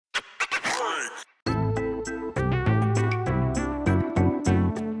Yeah.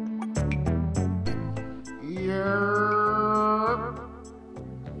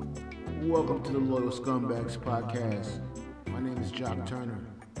 Welcome to the Loyal Scumbags podcast. My name is Jock Turner,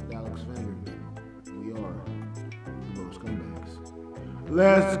 with Alex Vander. We are the Loyal Scumbags.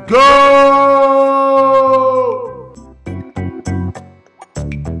 Let's go!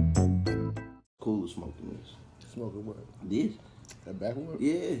 Cool as smoking this. Smoking what? This? That backwood?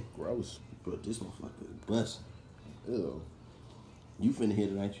 Yeah. Gross. Bro, this motherfucker bust. Ew. You finna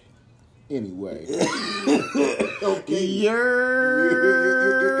hit it, ain't you? Anyway. Okay. Yeah.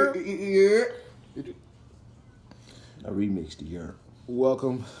 I remixed the year.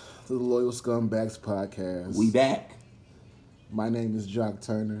 Welcome to the Loyal Scumbags podcast. We back. My name is Jock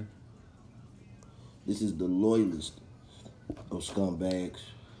Turner. This is the loyalist of scumbags.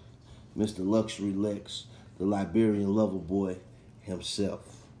 Mr. Luxury Lex, the Liberian lover boy himself.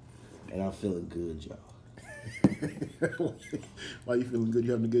 And I'm feeling good, y'all. Why you feeling good?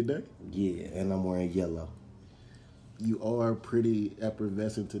 You having a good day? Yeah, and I'm wearing yellow. You are pretty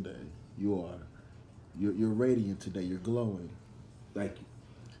effervescent today. You are. You're radiant today. You're glowing. Thank you.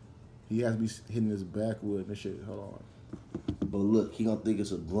 He has me hitting his backwood and shit. Hold on. But look, he gonna think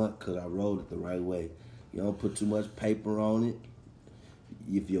it's a blunt because I rolled it the right way. You don't put too much paper on it.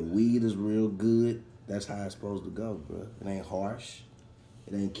 If your weed is real good, that's how it's supposed to go, bro. It ain't harsh.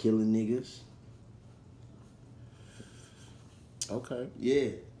 It ain't killing niggas. Okay.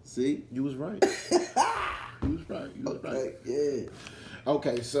 Yeah. See? You was right. You was right. You was right. Yeah.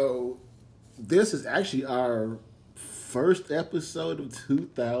 Okay, so this is actually our first episode of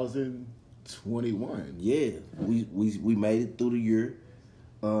 2021. Yeah. We made it through the year.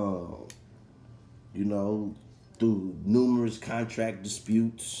 You know, through numerous contract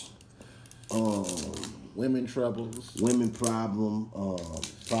disputes. Women troubles. Women problems.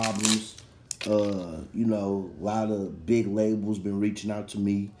 You know, a lot of big labels been reaching out to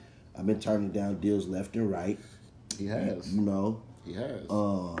me. I've been turning down deals left and right. He has. You know. He has.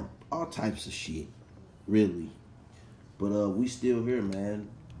 All types of shit. Really. But we still here, man.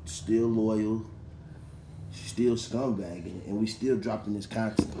 Still loyal. Still scumbagging. And we still dropping this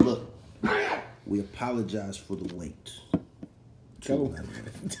content. Look, we apologize for the wait. Tell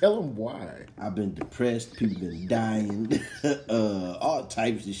him why. I've been depressed. People been dying. All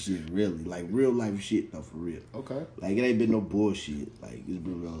types of shit, really. Like real life shit, though, for real. Okay. Like it ain't been no bullshit. Like it's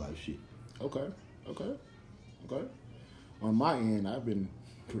been real life shit. Okay. On my end, I've been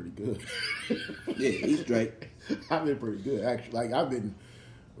pretty good. Yeah, he's straight. I've been pretty good, actually. Like I've been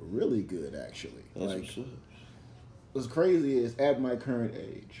really good, actually. That's like what's up. what's crazy is at my current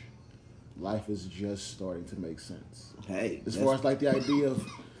age, life is just starting to make sense. Hey, As far as like the idea of,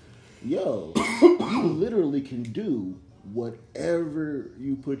 yo, you literally can do whatever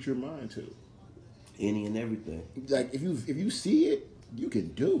you put your mind to. any and everything. Like if you see it, you can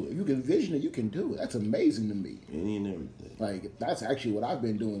do it. If you can vision it, you can do it. That's amazing to me. Any and everything. Like that's actually what I've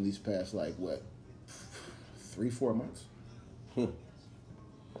been doing these past 3-4 months.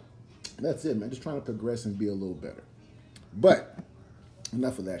 That's it, man. Just trying to progress and be a little better. But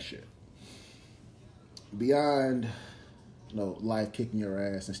enough of that shit. Beyond, life kicking your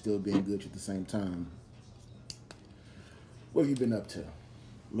ass and still being good at the same time. What have you been up to?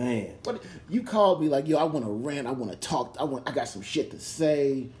 Man. What you called me like, yo, I want to rant, I want to talk, I got some shit to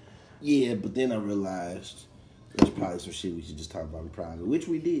say. Yeah, but then I realized there's probably some shit we should just talk about in private, which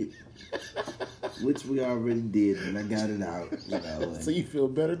we did. Which we already did, and I got it out. So you feel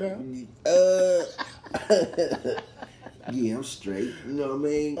better now? Yeah, I'm straight. You know what I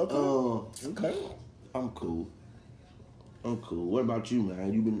mean? Okay. I'm cool. What about you,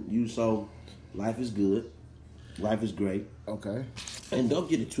 man? Life is good. Life is great. Okay. And don't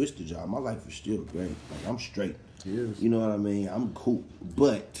get it twisted, y'all. My life is still great. Like, I'm straight. It is. You know what I mean? I'm cool.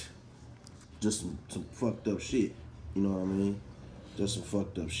 But just some fucked up shit. You know what I mean? Just some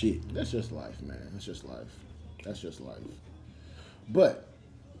fucked up shit. That's just life, man. That's just life. But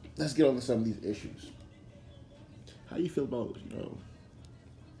let's get on to some of these issues. How you feel about,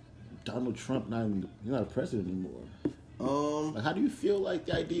 Donald Trump not a president anymore? Like, how do you feel like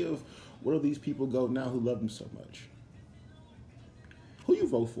the idea of where do these people go now who love him so much? Who you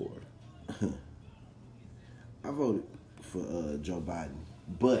vote for? I voted for Joe Biden,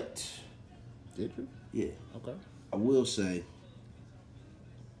 but Did you? yeah, Okay. I will say,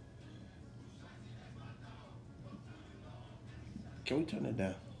 can we turn it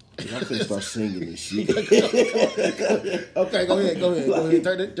down? 'Cause I'm finna start singing this shit. Okay, go ahead.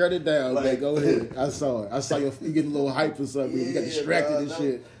 Turn it down. Okay, go ahead. I saw it. I saw you getting a little hype or something. You got distracted and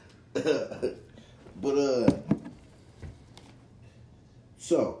shit. But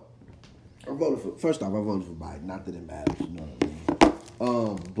so First off, I voted for Biden. Not that it matters, you know what I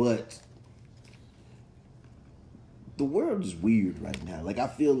mean? But the world is weird right now. Like, I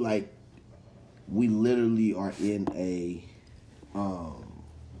feel like we literally are in a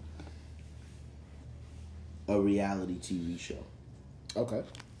reality TV show. Okay.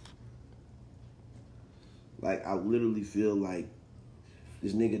 Like, I literally feel like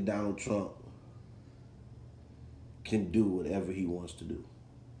this nigga Donald Trump can do whatever he wants to do.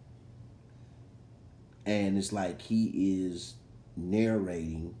 And it's like he is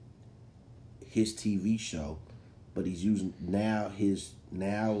narrating his TV show, but he's using now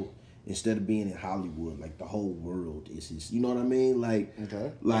instead of being in Hollywood, like the whole world is his. You know what I mean? Like,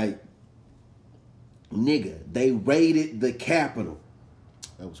 okay. Like, nigga, they raided the Capitol.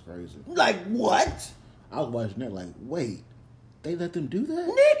 That was crazy. Like, what? I was watching that like, wait, they let them do that?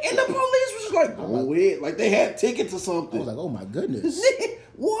 Nick, and the police was just like, go ahead. Like, they had tickets or something. I was like, oh my goodness. Nick,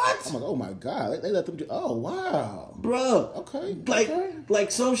 what? I'm like, oh my God, they let them do, oh wow. Bruh. Okay.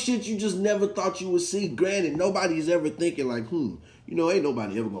 Like some shit you just never thought you would see. Granted, nobody's ever thinking like, you know, ain't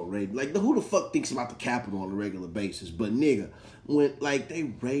nobody ever gonna raid. Like, who the fuck thinks about the Capitol on a regular basis? But nigga, when, like,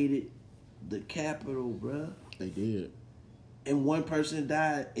 they raided the Capitol, bruh. They did. And one person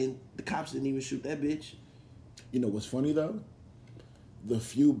died, and the cops didn't even shoot that bitch. You know what's funny, though? The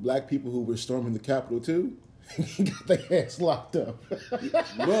few black people who were storming the Capitol, too, got their ass locked up. Bruh,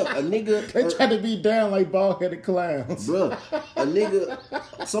 a nigga... They tried to be down like bald-headed clowns. Bruh, a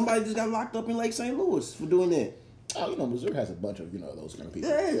nigga... Somebody just got locked up in Lake St. Louis for doing that. Oh, you know, Missouri has a bunch of, you know, those kind of people.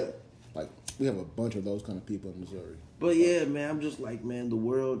 Yeah. Like, we have a bunch of those kind of people in Missouri. But yeah, man, I'm just like, man, the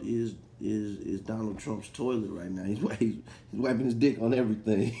world is Donald Trump's toilet right now. He's wiping his dick on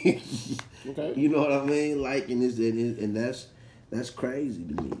everything. Okay. You know what I mean? Like, and that's crazy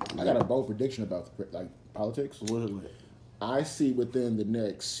to me. I got a bold prediction about, like, politics. What? I see within the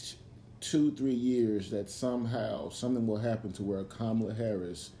next 2-3 years that somehow something will happen to where Kamala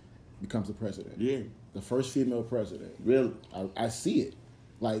Harris becomes the president. Yeah. The first female president. Really? I see it.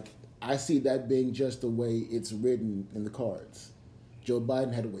 Like, I see that being just the way it's written in the cards. Joe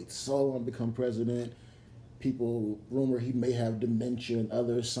Biden had to wait so long to become president. People rumor he may have dementia and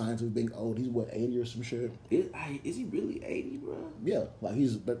other signs of being old. He's, what, 80 or some shit? Is he really 80, bro? Yeah. Like,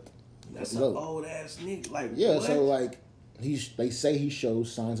 that's an old-ass nigga. Like, yeah, what? so, like, they say he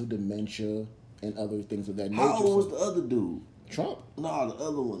shows signs of dementia and other things of that nature. How old was the other dude? Trump? No, the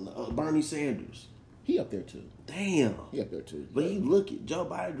other one, Bernie Sanders. He up there, too. Damn. He up there, too. But Joe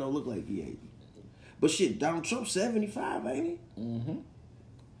Biden don't look like he 80. But shit, Donald Trump's 75, ain't he? Mm-hmm.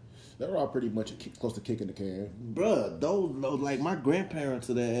 They're all pretty much close to kicking the can. Bruh, those, like, my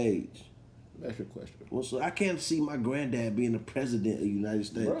grandparents are that age. That's your question. Well, so I can't see my granddad being the president of the United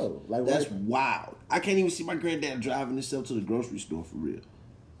States. Bro, like, that's wild. I can't even see my granddad driving himself to the grocery store for real.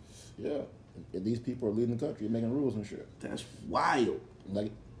 Yeah. And these people are leading the country, making rules and shit. That's wild.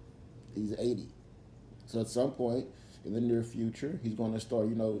 Like, he's 80. So at some point in the near future, he's going to start,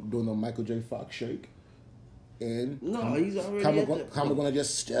 you know, doing the Michael J. Fox shake. And he's already Kamala going to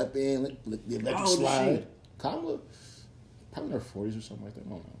just step in, let it slide. Kamala, probably in her 40s or something like that. I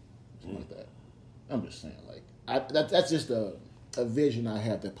don't know. Something like that. I'm just saying, like, that's just a vision I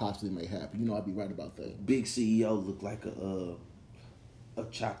have that possibly may happen. You know, I'd be right about that. Big CEO look like a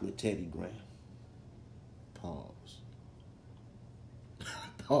chocolate Teddy Graham. Pause,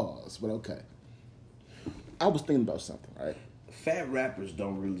 but okay. I was thinking about something, right? Fat rappers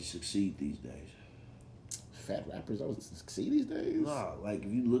don't really succeed these days. Fat rappers don't succeed these days? No, like,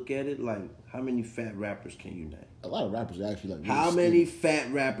 if you look at it, like, how many fat rappers can you name? A lot of rappers are actually, like, really how many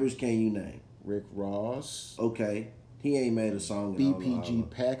fat rappers can you name? Rick Ross. Okay. He ain't made a song. BPG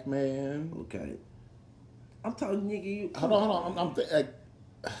Pac-Man. Okay. I'm talking, nigga. Hold on. I'm like,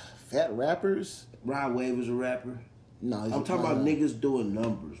 fat rappers? Rod Wave is a rapper. No, I'm talking about niggas doing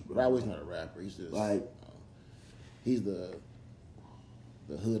numbers, bro. Rod Wave's not a rapper. He's just like, he's the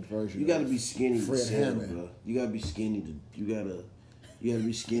hood version. You gotta be skinny Fred to sell, Hammond. bro. You gotta be skinny be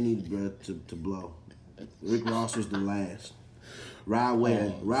skinny, bro, to blow. Rick Ross was the last. Rod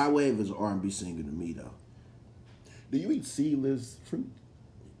Wave is an R&B singer to me, though. Do you eat seedless fruit?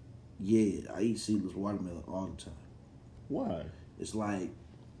 Yeah, I eat seedless watermelon all the time. Why? It's like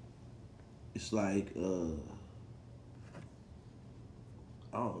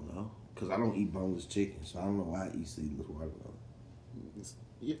I don't know, cause I don't eat boneless chicken, so I don't know why I eat seedless watermelon.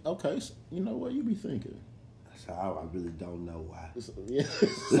 Yeah, okay, so you know what you be thinking. So I really don't know why. Yeah.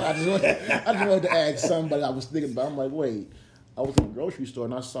 So I just wanted to ask somebody. I was thinking about. I'm like, wait. I was in a grocery store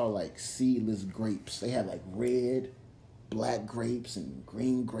and I saw like seedless grapes. They had like red, black grapes and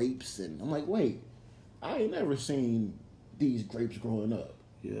green grapes, and I'm like, wait. I ain't never seen these grapes growing up.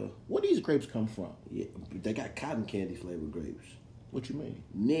 Yeah. Where these grapes come from? Yeah, they got cotton candy flavored grapes. What you mean?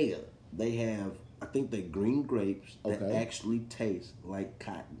 Nigga, they have, I think they green grapes that Okay. actually taste like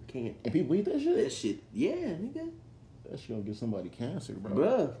cotton candy. And people eat that shit? That shit, yeah, nigga. That shit gonna give somebody cancer, bro.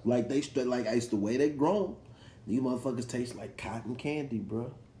 Bruh, like like it's the way they grown. These motherfuckers taste like cotton candy,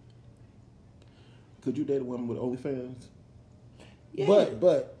 bruh. Could you date a woman with OnlyFans? Yeah.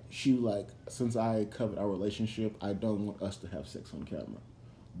 But she like, since I covered our relationship, I don't want us to have sex on camera.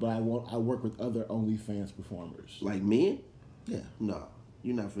 But I work with other OnlyFans performers. Like men? Yeah. No,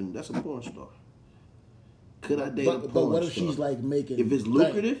 you're not finna. That's a porn star. Could I date a porn star? But what if she's like making? If it's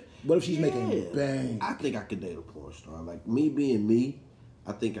lucrative? Bang? What if she's making bang? I think I could date a porn star. Like me being me,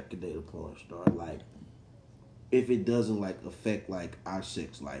 I think I could date a porn star. Like if it doesn't like affect like our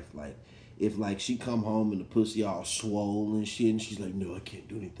sex life. Like if like she come home and the pussy all swollen and shit, and she's like, no, I can't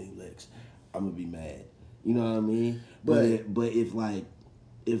do anything, Lex. I'm gonna be mad. You know what I mean? But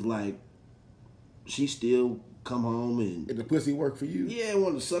if she still come home and the pussy work for you? Yeah,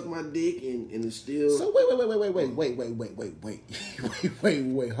 want to suck my dick and it's still. So wait,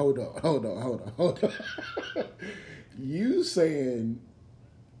 hold on. You saying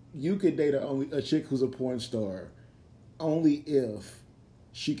you could date a chick who's a porn star only if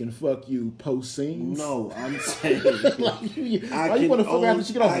she can fuck you post scenes? No, I'm saying like why you want to fuck after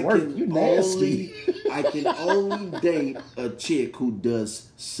she get off work? You nasty. I can only date a chick who does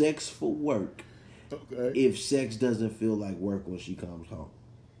sex for work. Okay. If sex doesn't feel like work when she comes home.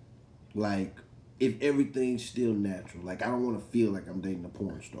 Like, if everything's still natural. Like, I don't want to feel like I'm dating a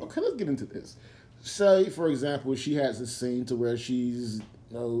porn star. Okay, let's get into this. Say, for example, she has a scene to where she's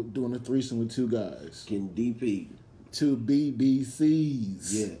doing a threesome with two guys. Getting DP. Two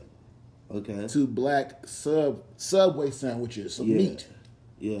BBCs. Yeah. Okay. Two black Subway sandwiches of meat.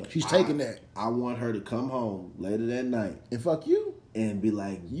 Yeah. She's taking that. I want her to come home later that night. And fuck you? And be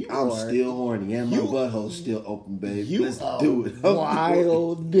like, I'm still horny and my butthole's still open, babe. Let's do it.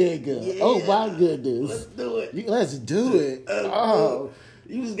 Wild nigga. Yeah. Oh my goodness. Let's do it. Let's do it.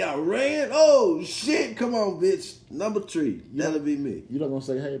 You just got ran. Oh shit. Come on, bitch. Number 3. That'll be me. You not gonna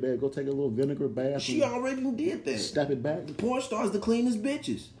say, hey babe, go take a little vinegar bath. She already did that. Step it back. Porn stars the cleanest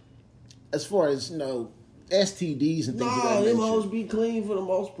bitches. As far as, STDs and things like that. Nah, them hoes be clean for the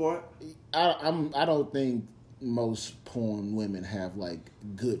most part. I don't think most porn women have like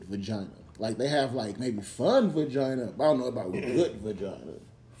good vagina. Like they have like maybe fun vagina. But I don't know about good vagina.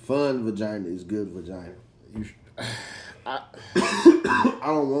 Fun vagina is good vagina. I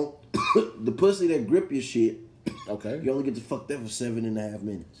don't want the pussy that grip your shit. Okay. You only get to fuck that for 7.5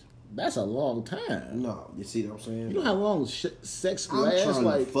 minutes. That's a long time. No, you see what I'm saying? You know how long sex I'm lasts?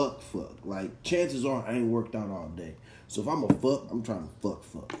 trying to fuck. Like, chances are I ain't worked out all day. So if I'm a fuck, I'm trying to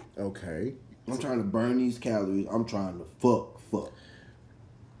fuck. Okay. I'm trying to burn these calories. I'm trying to fuck.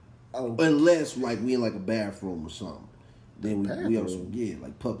 Oh. Unless, like, we in, like, a bathroom or something. Then we on some,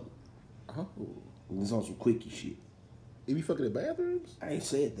 like, public. Oh. It's on some quickie shit. You be fucking in bathrooms? I ain't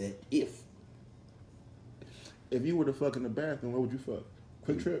said that. If you were to fuck in the bathroom, where would you fuck?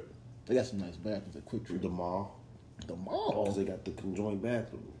 Quick Trip? They got some nice bathrooms at Quick Trip. The mall. The mall? Because they got the conjoined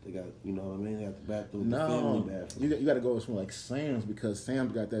bathroom. They got, you know what I mean? They got the bathroom, the family bathroom. You got to go with somewhere like Sam's because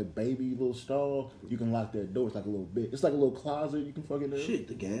Sam's got that baby little stall. You can lock that door. It's like a little bit. It's like a little closet. You can fuck in there. Shit,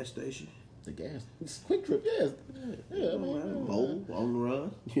 the gas station. It's Quick Trip, yes. Yeah, I mean, mobile, on the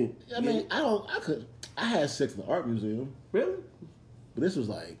run. I mean, I had sex in the art museum. Really? But this was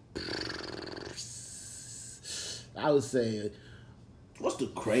like, I would say, what's the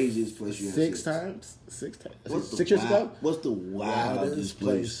craziest place you had six times? 6 years ago? What's the wildest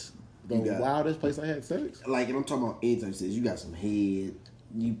place? The wildest place I had sex? Like, and I'm talking about anytime sex. You got some head.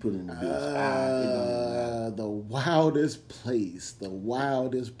 You put in the bitch. The wildest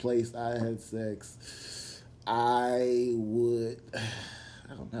place I had sex. I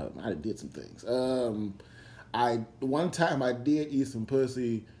don't know. I did some things. One time I did eat some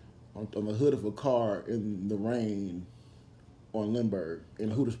pussy on the hood of a car in the rain on Lindbergh in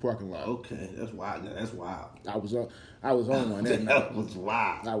the Hooters parking lot. Okay, that's wild. Now, that's wild. I was on one. That was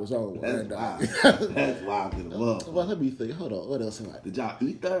wild. I was on one. That's wild. That's wild to the love. Well, let me think. Hold on. What else am I? Did y'all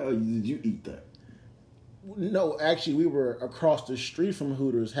eat that or did you eat that? No, actually, we were across the street from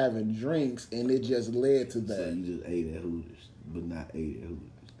Hooters having drinks, and it just led to that. So you just ate at Hooters, but not ate at Hooters.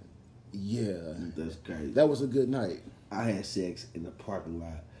 Yeah. That's crazy. That was a good night. I had sex in the parking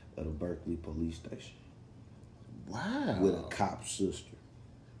lot of the Berkeley police station. Wow. With a cop's sister.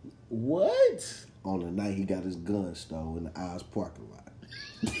 What? On the night he got his gun stolen in the Oz parking lot.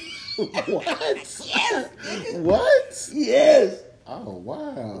 What? Yes. What? Yes. Oh,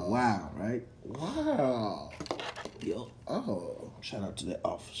 wow. Wow, right? Wow. Yo. Oh. Shout out to that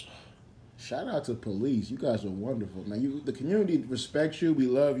officer. Shout out to police. You guys are wonderful, man. The community respects you. We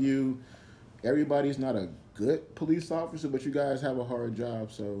love you. Everybody's not a good police officer, but you guys have a hard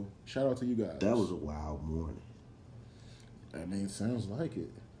job. So shout out to you guys. That was a wild morning. I mean, sounds like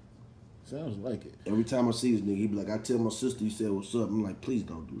it. Sounds like it. Every time I see this nigga, he be like, I tell my sister, he said, what's up? I'm like, please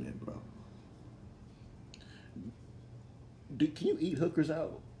don't do that, bro. Can you eat hookers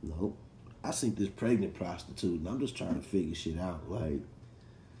out? Nope. I seen this pregnant prostitute, and I'm just trying to figure shit out. Like,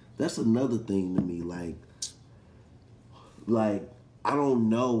 that's another thing to me. Like, I don't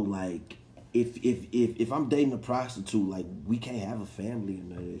know. Like, if I'm dating a prostitute, like, we can't have a family and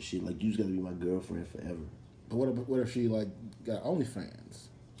none of that shit. Like, you just gotta be my girlfriend forever. But what if she like got OnlyFans?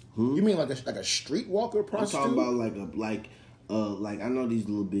 You mean like a streetwalker prostitute? I'm talking about like I know these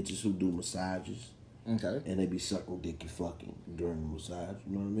little bitches who do massages. Okay. And they be sucking dick and fucking during the massage.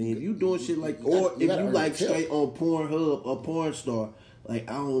 You know what I mean? If you doing shit like, or if you like straight on Pornhub or porn star, like,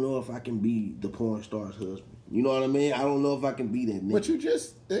 I don't know if I can be the porn star's husband. You know what I mean? I don't know if I can be that nigga. But you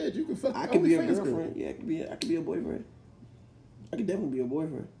just said you can fuck. I can be a girlfriend. Yeah, I can be a boyfriend. I can definitely be a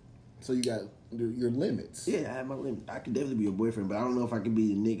boyfriend. So you got your limits. Yeah, I have my limits. I can definitely be a boyfriend, but I don't know if I can be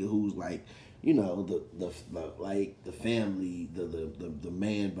the nigga who's like, you know, the family, the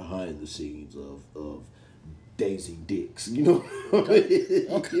man behind the scenes of Daisy Dicks. You know?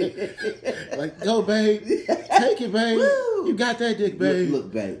 Okay. Like, go, babe. Take it, babe. Woo! You got that dick, babe.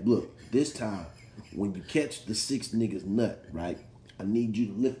 Look, babe. Look. This time, when you catch the 6 niggas nut, right? I need you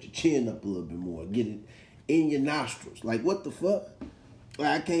to lift your chin up a little bit more. Get it in your nostrils. Like, what the fuck? Like,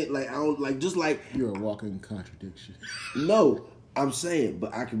 I can't, like, I don't, like, just like... You're a walking contradiction. No, I'm saying,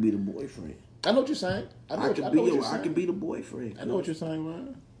 but I can be the boyfriend. I know what you're saying. I can be the boyfriend. I know what you're saying,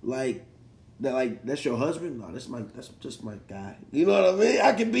 Ryan. Like, that's your husband? No, that's just my guy. You know what I mean?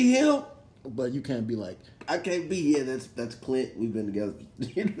 I can be him. But you can't be like... I can't be here. That's Clint. We've been together.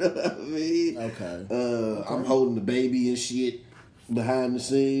 You know what I mean? Okay. I'm holding the baby and shit behind the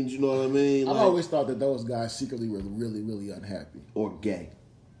scenes. You know what I mean? I've always thought that those guys secretly were really, really unhappy. Or gay.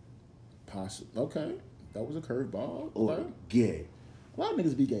 Possible. Okay. That was a curveball. Or gay. A lot of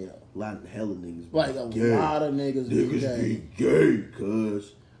niggas be gay, though. A lot of hella niggas be like, gay. A lot of niggas be gay,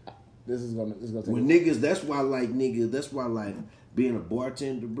 cuz. This is gonna take niggas, that's why being a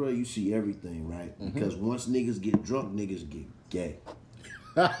bartender, bro, you see everything, right? Mm-hmm. Because once niggas get drunk, niggas get gay.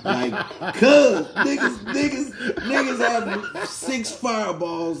 Like, cuz niggas have 6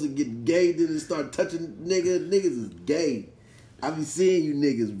 fireballs and get gay, then they start touching niggas is gay. I be seeing you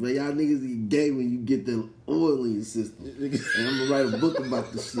niggas, bro. Y'all niggas get gay when you get the oil in your system. And I'm gonna write a book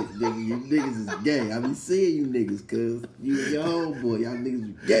about this shit, nigga. You niggas is gay. I be seeing you niggas, cuz. You your homeboy. Y'all niggas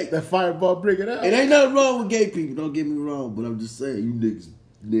is gay. That fireball bring it out. It ain't nothing wrong with gay people. Don't get me wrong. But I'm just saying, you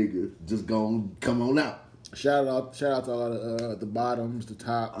niggas just gonna come on out. Shout out to all the bottoms, the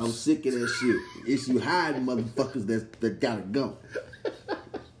tops. I'm sick of that shit. It's you hiding motherfuckers that gotta go.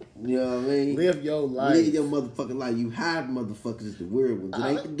 You know what I mean? Live your life. Live your motherfucking life. You hide motherfuckers is the weird ones. It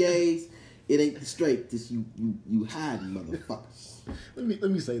ain't the gays. It ain't the straight. It's you hiding motherfuckers.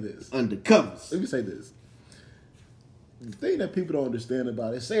 Let me say this. Undercovers. Let me say this. The thing that people don't understand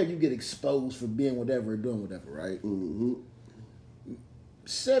about it, say if you get exposed for being whatever or doing whatever, right? Mm-hmm.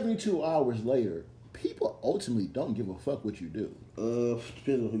 72 hours later, people ultimately don't give a fuck what you do.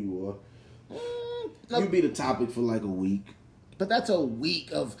 Depends on who you are. You be the topic for like a week. But that's a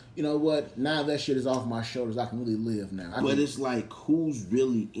week of, you know what, now that shit is off my shoulders, I can really live now. But it's like, who's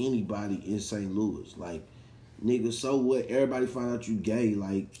really anybody in St. Louis? Like, nigga, so what? Everybody find out you gay.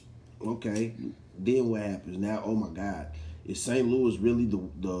 Like, okay, then what happens? Now, oh my God, is St. Louis really the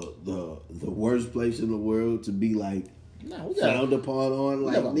worst place in the world to be like frowned upon on?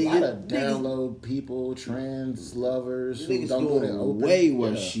 Like, nigga, a lot of download people, trans lovers who don't do that open. Way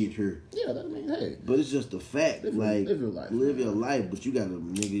worse shit here. Yeah, I mean, hey. But it's just a fact. Live your life. Live your life, but you gotta,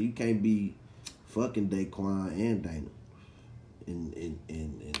 nigga, you can't be fucking Daquan and Dana.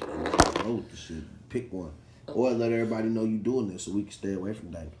 And roll with the shit. Pick one. Or let everybody know you doing this so we can stay away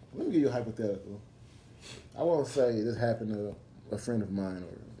from Dana. Let me give you a hypothetical. I won't say this happened to a friend of mine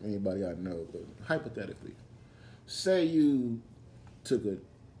or anybody I know, but hypothetically. Say you took a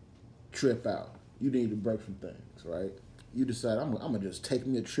trip out. You need to break some things, right? You decide, I'm gonna just take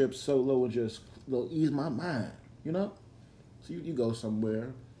me a trip solo and just ease my mind, you know? So you go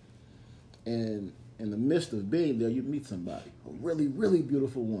somewhere, and in the midst of being there, you meet somebody, a really, really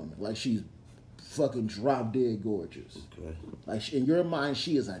beautiful woman. Like, she's fucking drop dead gorgeous. Okay. Like, in your mind,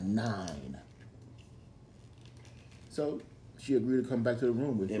 she is a 9. So she agreed to come back to the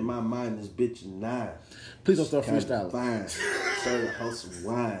room with you. In my mind, this bitch is 9. Please don't start freestyling. Fine. Served her some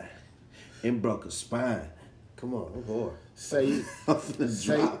wine and broke her spine. Come on, I'm hard. Say you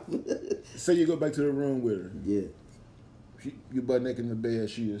go back to the room with her. Yeah. You butt naked in the bed.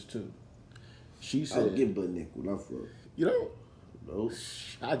 She is too. She said, I don't get butt naked when I fuck. You don't? No.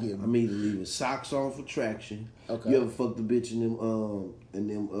 I get. I'm either leaving socks on for traction. Okay. You ever fuck the bitch in them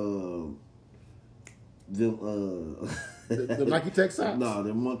the Nike Tech socks? No,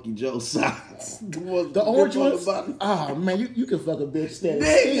 the Monkey Joe socks. The orange ones? Oh, man, you can fuck a bitch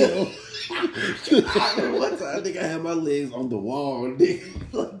standing still. One time, I think I had my legs on the wall,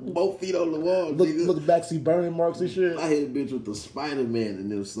 nigga. Like, both feet on the wall, nigga. Look back, see burning marks and shit. I hit a bitch with the Spider-Man in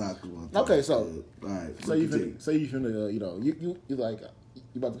them socks one time. Okay, so. All right. So you finna, you like,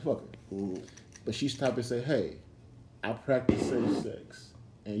 you about to fuck her. Mm-hmm. But she stopped and say, hey, I practice safe sex.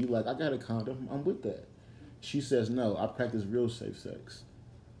 And you like, I got a condom. I'm with that. She says, no, I practice real safe sex.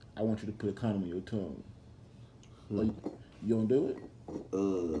 I want you to put a condom on your tongue. Like, you don't do it?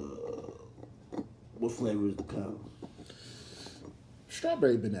 What flavor is the condom?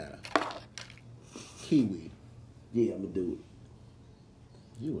 Strawberry banana. Kiwi. Yeah, I'm going to do it.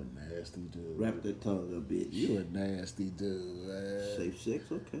 You a nasty dude. Wrap that tongue up, bitch. You a nasty dude, man. Safe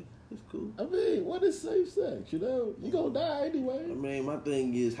sex? Okay. That's cool. I mean, what is safe sex? You know, you gonna die anyway. I mean, my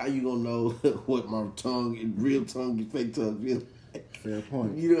thing is, how you gonna know what my tongue, real tongue, and fake tongue feel like? Fair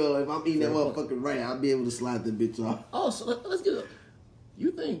point. You know, if I'm eating that motherfucking right, I'll be able to slide that bitch off. Oh, so let's get.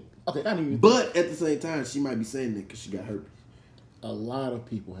 You think? Okay, I mean. But at the same time, she might be saying that because she got herpes. A lot of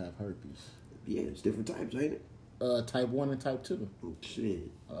people have herpes. Yeah, it's different types, ain't it? Type 1 and type 2. Oh,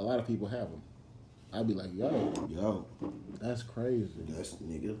 shit. A lot of people have them. I'd be like, yo, that's crazy. That's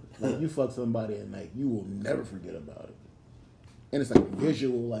nigga. Like, you fuck somebody and like you will never forget about it. And it's like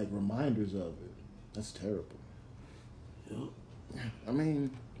visual like reminders of it. That's terrible. Yeah. I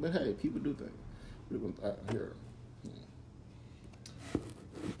mean, but hey, people do things. Here.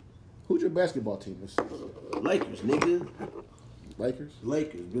 Who's your basketball team this season? Lakers, nigga. Lakers?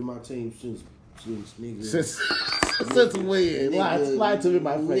 Lakers. Been my team since nigga. Since when? Lie to me,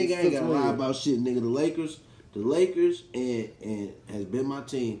 my face. Nigga ain't gotta lie about shit, nigga. The Lakers and has been my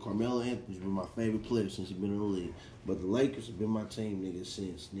team. Carmelo Anthony's been my favorite player since he's been in the league. But the Lakers have been my team, nigga,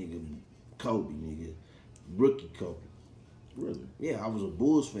 since nigga Kobe, nigga. Rookie Kobe. Really? Yeah, I was a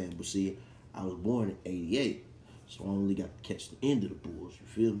Bulls fan, but see, I was born in '88. So I only got to catch the end of the Bulls, you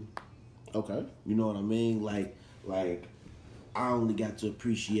feel me? Okay. You know what I mean? Like I only got to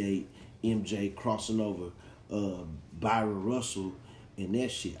appreciate MJ crossing over Byron Russell and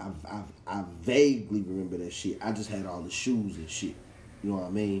that shit. I vaguely remember that shit. I just had all the shoes and shit. You know what I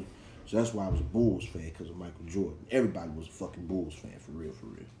mean? So that's why I was a Bulls fan, because of Michael Jordan. Everybody was a fucking Bulls fan, for real.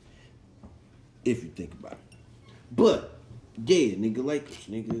 If you think about it. But, yeah, nigga, Lakers,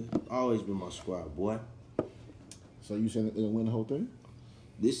 nigga. Always been my squad, boy. So you saying that they'll win the whole thing?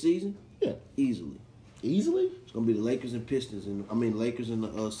 This season? Yeah. Easily. Easily? It's gonna be the Lakers and Pistons, Lakers and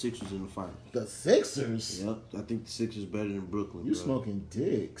the Sixers in the final. The Sixers? Yep, I think the Sixers better than Brooklyn. You smoking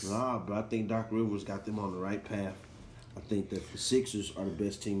dicks? Nah, but I think Doc Rivers got them on the right path. I think that the Sixers are the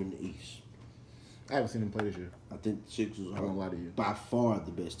best team in the East. I haven't seen them play this year. I think the Sixers are lie to you. by far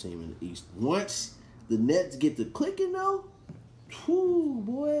the best team in the East. Once the Nets get to clicking though, whoo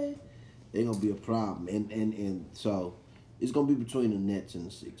boy, they're gonna be a problem. And so. It's gonna be between the Nets and the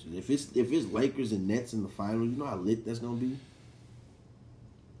Sixers. If it's Lakers and Nets in the final, you know how lit that's gonna be.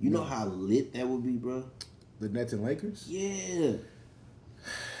 You know how lit that would be, bro. The Nets and Lakers? Yeah,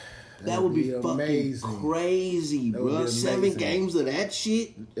 that would be fucking amazing. Crazy, bro. 7 games of that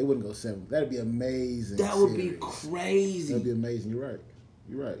shit. It wouldn't go 7. That'd be amazing. That would be crazy. That'd be amazing. You're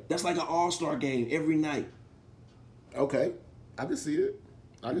right. That's like an all-star game every night. Okay, I can see it.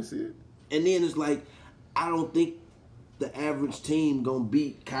 And then it's like, I don't think the average team gonna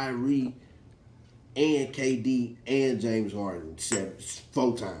beat Kyrie and KD and James Harden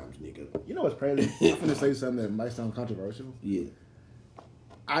 4 times, nigga. You know what's crazy? I'm gonna say something that might sound controversial. Yeah.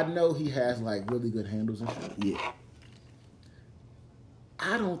 I know he has like really good handles and shit. Yeah.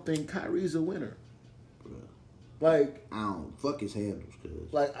 I don't think Kyrie's a winner. Bruh. Like, I don't fuck his handles, cuz.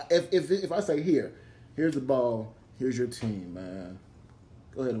 Like if I say here's the ball, here's your team, man.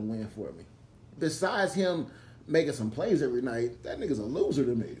 Go ahead and win for me. Besides him making some plays every night, that nigga's a loser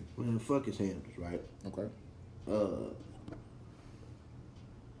to me. Man, fuck his handles, right? Okay.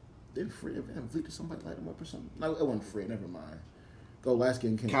 Didn't Fred VanVleet or somebody light him up or something? No, it wasn't Fred. Never mind. Go last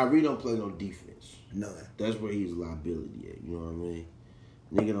game. Kyrie don't play no defense. None. That's where he's a liability at. You know what I mean?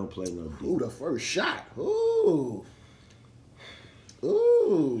 Nigga don't play no defense. Ooh, the first shot. Ooh.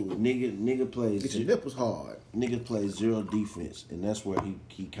 Nigga plays. Get your nipples hard. Nigga plays 0 defense, and that's where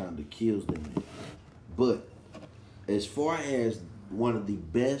he kind of kills them. But as far as one of the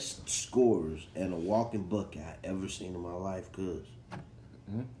best scorers and a walking bucket I ever seen in my life, cuz.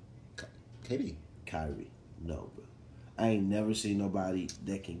 KD. Kyrie. No, bro. I ain't never seen nobody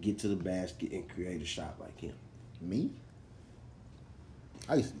that can get to the basket and create a shot like him. Me?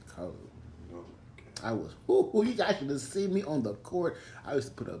 I used to be cold. I was, you guys should have seen me on the court. I used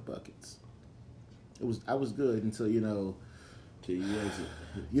to put up buckets. I was good until, Till you wasn't.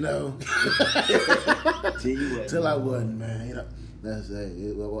 Till you wasn't. Till I wasn't, man. That's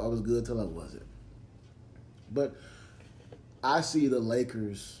it. I was good till I wasn't. But I see the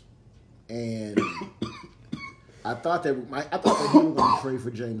Lakers, and I thought the Heat were going to trade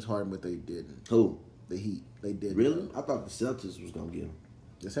for James Harden, but they didn't. Who? The Heat. They didn't. Really? I thought the Celtics was going to get him.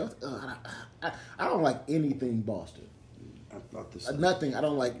 The Celtics? I don't like anything Boston. I thought the Celtics. Nothing. I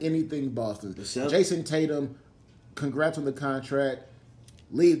don't like anything Boston. Jason Tatum, congrats on the contract.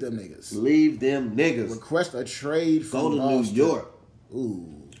 Leave them niggas. Leave them niggas. Request a trade from Boston. Go to New York.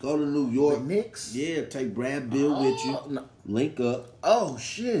 Ooh. Go to New York. The Knicks? Yeah, take Brad Beal with you. No. Link up. Oh,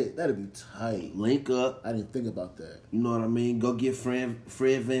 shit. That'd be tight. Link up. I didn't think about that. You know what I mean? Go get Fred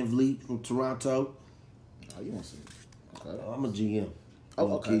VanVleet from Toronto. Oh, you want some? Okay. I'm a GM.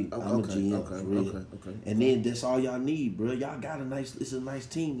 Oh, okay. I'm a GM. Okay. And then that's all y'all need, bro. Y'all got it's a nice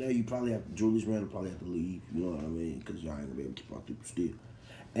team there. You probably Julius Randle probably have to leave. You know what I mean? Because y'all ain't gonna be able to keep our people still.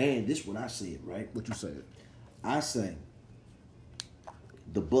 And this is what I said, right? What you said? I say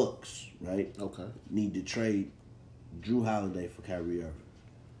the Bucks, right? Okay. Need to trade Drew Holiday for Kyrie Irving.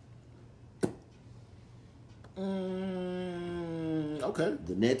 Okay.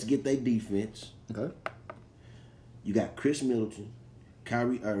 The Nets get their defense. Okay. You got Chris Middleton,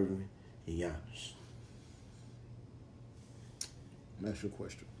 Kyrie Irving, and Giannis. That's your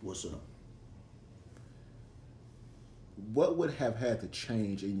question. What's up? What would have had to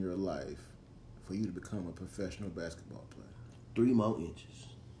change in your life for you to become a professional basketball player? 3 more inches.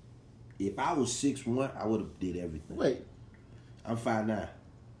 If I was 6'1", I would have did everything. Wait. I'm 5'9".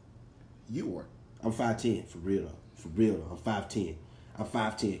 You were. I'm 5'10", for real though. For real though. I'm 5'10". I'm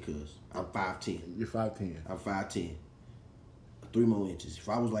 5'10", cuz. I'm 5'10". You're 5'10". I'm 5'10". 3 more inches. If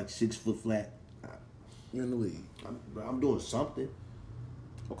I was like 6 foot flat, you're in the league. I'm doing something.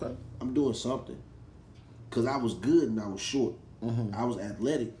 Okay. I'm doing something. Cause I was good and I was short. Mm-hmm. I was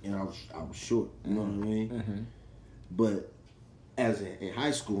athletic and I was short. You know what I mean? Mm-hmm. But in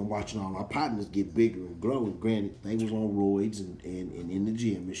high school, I'm watching all my partners get bigger and grow. And granted, they was on roids and in the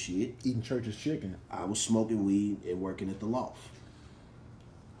gym and shit. Eating church's chicken. I was smoking weed and working at the loft.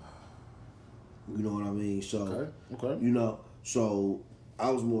 You know what I mean? So, okay. So I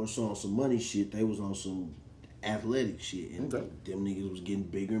was more so on some money shit. They was on some athletic shit. And them niggas was getting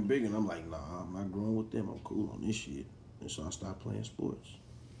bigger and bigger. And I'm like, nah, I'm not growing with them. I'm cool on this shit. And so I stopped playing sports.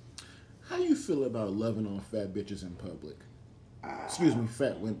 How you feel about loving on fat bitches in public? Excuse me,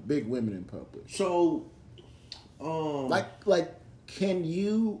 big women in public. So, like, can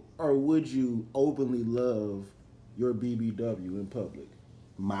you or would you openly love your BBW in public?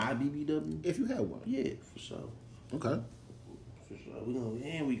 My BBW? If you had one. Yeah, for sure. Okay. For sure. We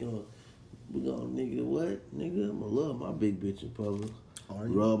gonna, nigga, what? Nigga, I'm gonna love my big bitch in public.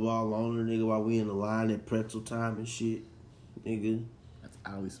 Rub all on her, nigga, while we in the line at pretzel time and shit. Nigga. That's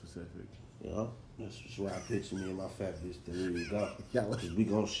oddly specific. Yeah. That's why I picture me and my fat bitch to really go. Yeah, because we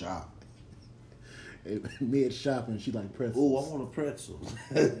gonna shop. Mid shopping, she like pretzels. Oh, I want a pretzel.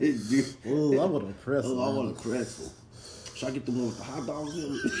 Oh, I want a pretzel. Oh, I want a pretzel. Should I get the one with the hot dogs in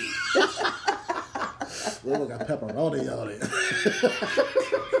it? Oh, got pepperoni on it.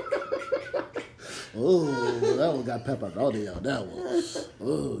 Oh, that one got pepperoni on that one.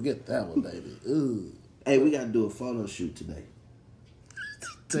 Oh, get that one, baby. Ooh. Hey, we gotta do a photo shoot today.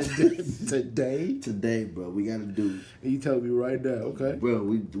 Today? Today, bro. We gotta do. And you tell me right now, okay? Bro,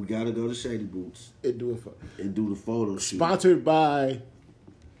 we gotta go to Shady Boots and do the photo shoot. Sponsored by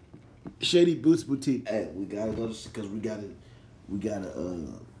Shady Boots Boutique. Hey, we gotta go to because we gotta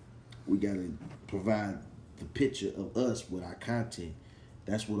provide the picture of us with our content.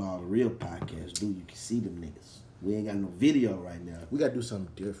 That's what all the real podcasts do. You can see them niggas. We ain't got no video right now. We gotta do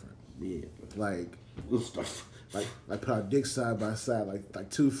something different. Yeah, bro. Like we'll start. Like put our dicks side by side, like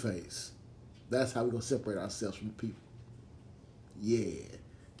Two-Face. That's how we gonna separate ourselves from the people. Yeah.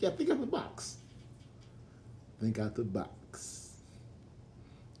 Think out the box. Think out the box.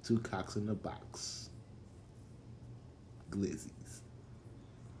 2 cocks in the box. Glizzies.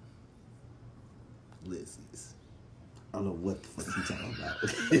 I don't know what the fuck you talking about.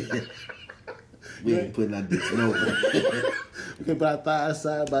 We ain't putting our dicks nowhere. We can put our thighs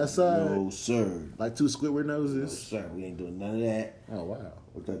side by side. No, sir. Like 2 Squidward noses. No, sir. We ain't doing none of that. Oh, wow.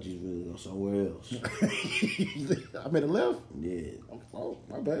 I thought you was going to go somewhere else. I made a left? Yeah. Oh,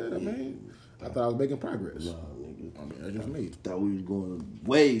 my bad. I mean, I thought I was making progress. Nah, nigga. I mean, that's just me. Thought we was going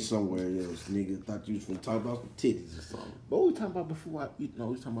way somewhere else, nigga. Thought you was finna talk about some titties or something. What were we talking about before we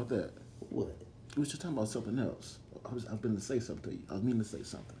was talking about that. What? We was just talking about something else. I was going to say something to you. I was meaning to say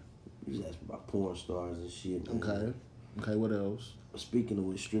something. You was asking about porn stars and shit. Man. Okay, what else? Speaking of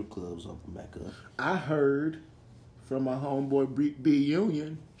which, strip clubs open back up. I heard from my homeboy B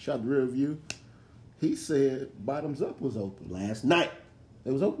Union, shout out to Riverview, he said Bottoms Up was open. Last night.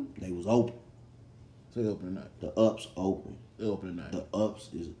 It was open? They was open. So they open tonight? The Ups open. They open tonight. The Ups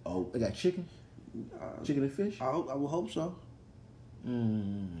is open. They got chicken? Chicken and fish? I will hope so.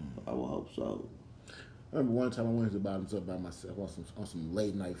 I will hope so. I remember one time I went to the Bottoms Up by myself on some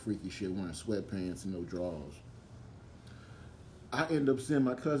late night freaky shit, wearing sweatpants and no drawers. I ended up seeing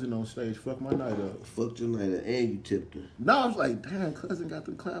my cousin on stage fuck my night up. Fucked your night up and you tipped her. No, I was like, damn, cousin got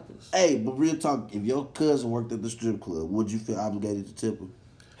them clappers. Hey, but real talk, if your cousin worked at the strip club, would you feel obligated to tip her?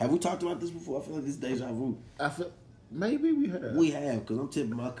 Have we talked about this before? I feel like this deja vu. Maybe we have. We have, because I'm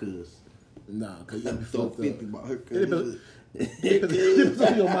tipping my cousin. Nah, because you be Throw fucked 50 up. by her It cousin. depends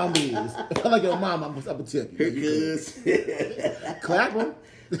on who your mama is. If I like your mom, I'm going to tip you. Her cousin. Clap them?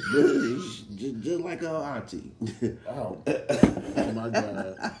 just like her auntie. Oh my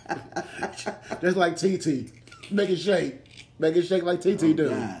God. Just like TT. Make it shake. Make it shake like TT do.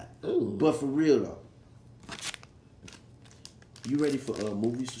 God. Ooh. But for real, though. You ready for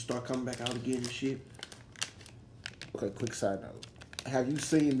movies to start coming back out again and shit? Okay, quick side note. Have you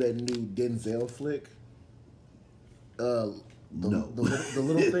seen that new Denzel flick? No. The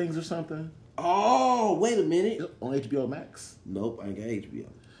Little Things or something? Oh, wait a minute. On HBO Max? Nope, I ain't got HBO.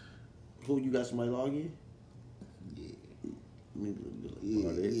 Who, you got somebody log in?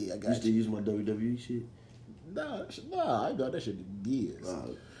 Yeah, I got you. Still use my WWE shit? Nah, I got that shit years.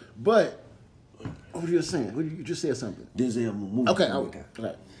 But, what were you saying? You just said something. Denzel movie. Okay. I'm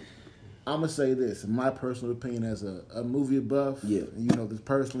going to say this. In my personal opinion as a movie buff, yeah. You know this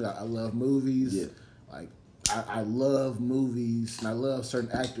personally, I love movies. Yeah. Like, I love movies, and I love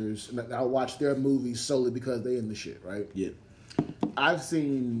certain actors, and I watch their movies solely because they in the shit, right? Yeah. I've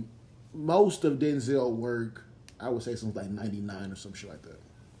seen most of Denzel work, I would say something like 99 or some shit like that.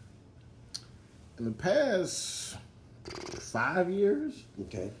 In the past 5 years,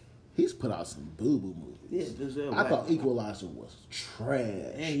 okay, he's put out some boo-boo movies. Yeah, Denzel. I thought Equalizer was trash.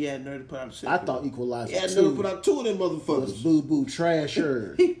 And he had nerve to put out a second. I thought Equalizer he had nerve to put out 2 of them motherfuckers. Was boo-boo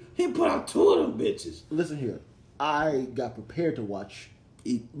trasher. he put out 2 of them bitches. Listen here. I got prepared to watch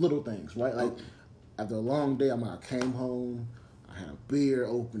Little Things, right? Like, after a long day, I came home, I had a beer,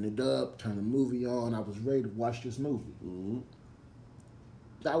 opened it up, turned the movie on. I was ready to watch this movie. Mm-hmm.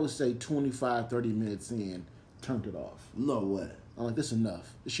 I would say 25, 30 minutes in, turned it off. No way. I'm like, this is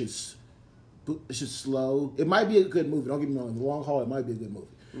enough. This shit's slow. It might be a good movie. Don't get me wrong. In the long haul, it might be a good movie.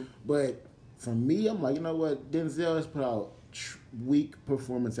 Mm-hmm. But for me, I'm like, you know what? Denzel has put out weak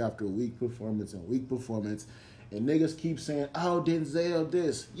performance after weak performance and weak performance. And niggas keep saying, oh, Denzel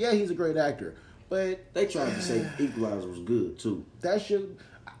this. Yeah, he's a great actor. But they tried to say Equalizer was good, too. That shit,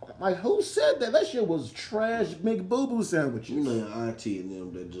 like, who said that? That shit was trash McBoo-Boo sandwiches. You know, Auntie and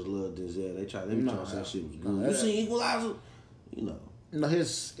them that just love Denzel. They try to say that shit was good. You seen Equalizer? You know. No,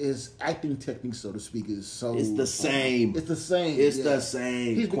 his acting technique, so to speak, is so... It's the same. It's the same. It's the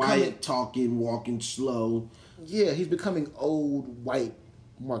same. He's quiet, talking, walking slow. Yeah, he's becoming old, white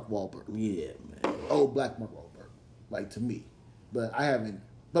Mark Wahlberg. Yeah, man. Old black Mark Wahlberg. Like, to me. But I haven't...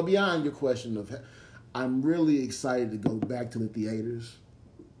 But beyond your question of... I'm really excited to go back to the theaters.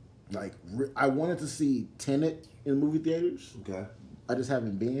 Like, I wanted to see Tenet in movie theaters. Okay. I just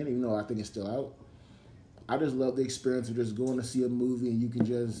haven't been, even though I think it's still out. I just love the experience of just going to see a movie and you can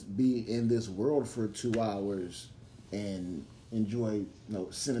just be in this world for 2 hours and enjoy,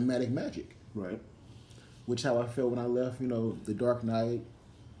 cinematic magic. Right. Which how I felt when I left, The Dark Knight,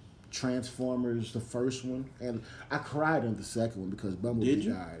 Transformers, the first one. And I cried in the second one because Bumblebee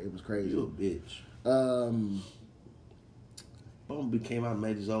died. It was crazy. You a bitch. Bumblebee came out and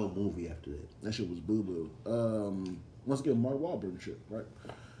made his own movie after that. That shit was boo-boo. Once again, Mark Wahlberg shit, right?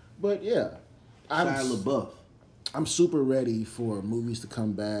 But yeah. Shia LaBeouf. I'm super ready for movies to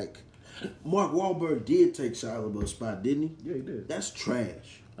come back. Mark Wahlberg did take Shia LaBeouf's spot, didn't he? Yeah, he did. That's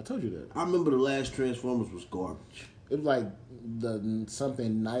trash. I told you that. I remember the last Transformers was garbage. It was like the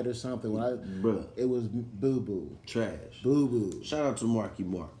something night or something. Bruh. It was boo-boo. Trash. Boo-boo. Shout out to Marky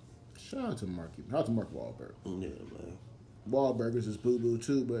Mark. Shout out to Marky. Shout out to Mark Wahlberg. Yeah, man. Wahlburgers is boo-boo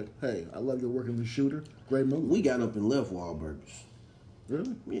too, but hey, I love your work in The Shooter. Great movie. We got up and left Wahlburgers.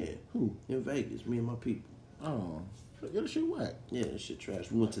 Really? Yeah. Who? In Vegas, me and my people. Oh, yeah, the shit whack. Yeah, that shit trash.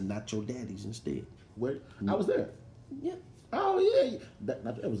 We went to Nacho Daddy's instead. Where? I was there. Yeah. Oh yeah,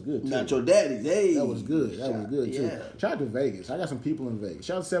 that was good too. Nacho Daddy's, hey. That was good. That was good too. Yeah. Shout out to Vegas. I got some people in Vegas.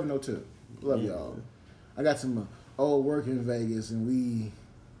 Shout out to 702. Love y'all. I got some old work in Vegas, and we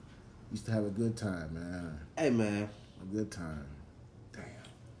used to have a good time, man. Hey, man. A good time. Damn.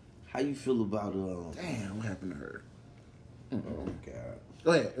 How you feel about Damn, what happened to her? Oh God.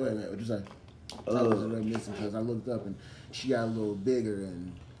 Go ahead. What you say? I was reminiscing because I looked up and she got a little bigger.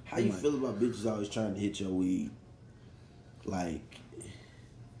 And how you feel about bitches always trying to hit your weed, like,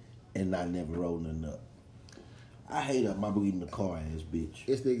 and not never rolling nothing up? I hate my weed in the car ass bitch.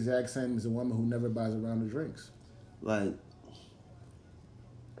 It's the exact same as a woman who never buys a round of drinks. Like,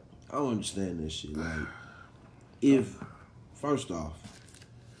 I don't understand this shit. Like, if first off,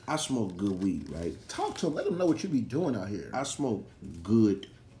 I smoke good weed, right? Talk to them. Let them know what you be doing out here. I smoke good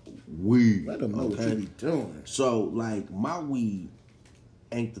weed. Let them know what you be doing. So, like, my weed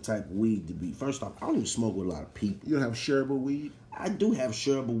ain't the type of weed to be. First off, I don't even smoke with a lot of people. You don't have shareable weed? I do have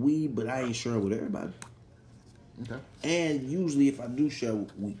shareable weed, but I ain't sharing with everybody. Okay. And usually, if I do share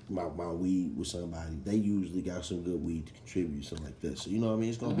my weed with somebody, they usually got some good weed to contribute, something like that. So, you know what I mean?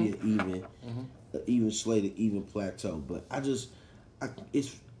 It's gonna be an even slate, an even plateau. But I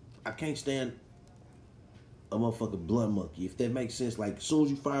can't stand a motherfucking blunt monkey. If that makes sense, like, as soon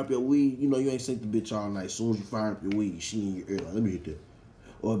as you fire up your weed, you know you ain't synced the bitch all night. As soon as you fire up your weed, she in your ear like, let me hit that.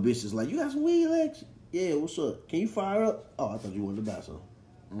 Or a bitch is like, you got some weed, Lex? Yeah, what's up? Can you fire up? Oh, I thought you wanted to buy some.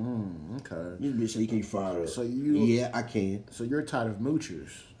 Okay. This bitch say, can you fire up? So you? Yeah, I can. So you're tired of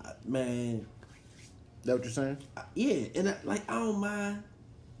moochers? Man. That what you're saying? Yeah, and I don't mind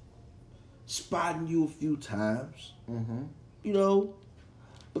spotting you a few times. You know?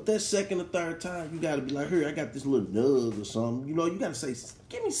 But that second or third time, you gotta be like, here, I got this little nug or something. You know, you gotta say,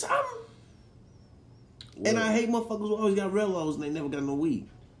 give me something. What? And I hate motherfuckers who always got relos and they never got no weed.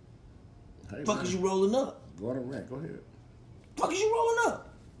 Hey, fuck is you rolling up? Go on a rant. Go ahead. Fuck is you rolling up?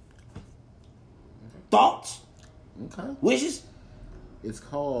 Thoughts? Okay. Wishes? It's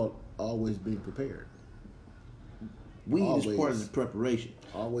called always being prepared. Weed is part of the preparation.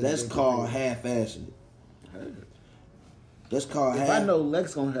 Always. That's called half-assing it. Hey. That's called if I know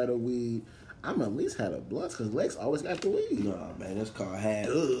Lex gonna have the weed, I'm at least had a blunt because Lex always got the weed. Nah, man, that's called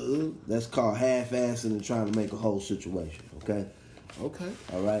That's called half-assing and trying to make a whole situation. Okay. Okay.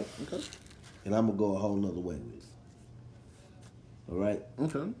 All right. Okay. And I'm gonna go a whole nother way with it. All right.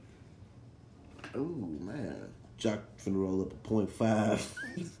 Okay. Oh man. Jock finna roll up a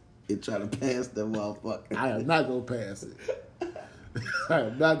 0.5 and try to pass that motherfucker. I am not gonna pass it. I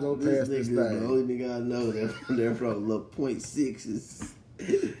am not gonna pass this thing. The only nigga I know that roll up 0.6 is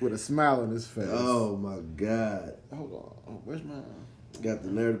with a smile on his face. Oh my God. Hold on. Oh, where's my? Got the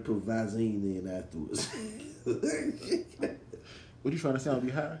nerve to put Visine in afterwards. What you trying to sound?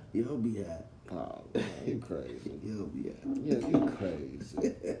 Be high? You'll be high. Oh, man, you crazy. You'll be high. Yeah, you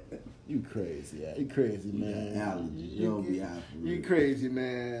crazy. You crazy, yeah. You crazy, man. Allergies. You'll be high. You crazy,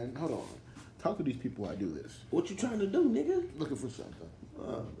 man. Hold on. Talk to these people while I do this. What you trying to do, nigga? Looking for something.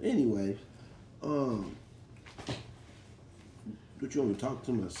 Anyway, what you want me to talk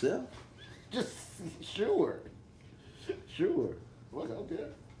to myself? Just sure. Okay.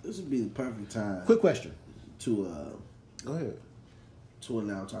 This would be the perfect time. Quick question. To go ahead. To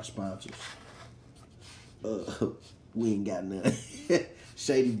announce our sponsors. We ain't got none.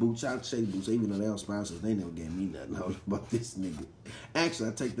 Shady Boots, shout out to Shady Boots. Even though they don't sponsor us, they never gave me nothing. I was about this nigga. Actually,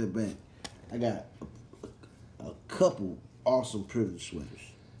 I take that back. I got a couple awesome privilege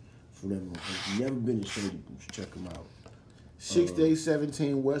sweaters for them. If you've never been to Shady Boots, check them out.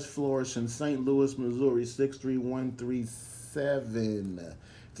 6817 West Florissant, St. Louis, Missouri, 63137.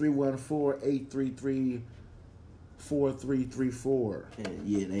 314-833-4334.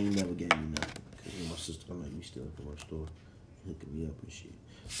 Yeah, they ain't never gave me nothing. Cause my sister, I'm like, we still at the one store hooking me up and shit.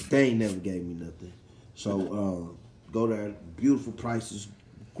 But they ain't never gave me nothing. So go there. Beautiful prices,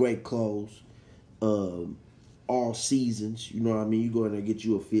 great clothes, all seasons. You know what I mean? You go in there and get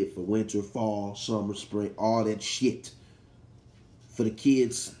you a fit for winter, fall, summer, spring, all that shit. For the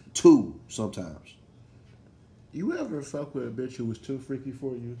kids too, sometimes. You ever fuck with a bitch who was too freaky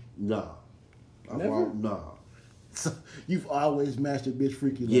for you? Nah. Never? Nah. So you've always matched a bitch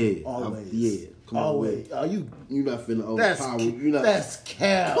freaky like yeah. always. Yeah. Come always. on. You're not finna overpower. That's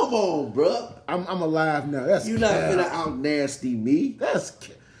cap. Come on, bruh. I'm alive now. That's You're cap. not finna out nasty me. That's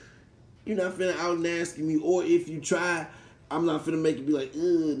cap. You're not finna out nasty me. Or if you try, I'm not finna make it be like,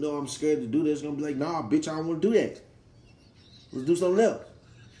 no, I'm scared to do this. I'm gonna be like, nah, bitch, I don't wanna do that. Let's do something else.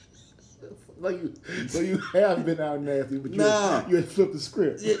 So you have been out nasty, but you had flipped the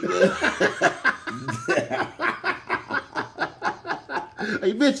script.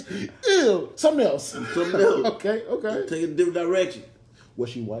 Hey, bitch, ew, something else. Something else. Okay. Take it a different direction. Was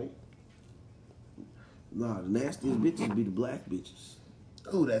she white? Nah, the nastiest bitches be the black bitches.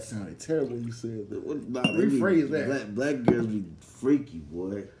 Oh, that sounded terrible. You said that. Nah, Rephrase that. Black girls be freaky,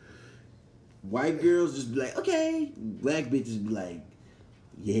 boy. White girls just be like, okay. Black bitches be like,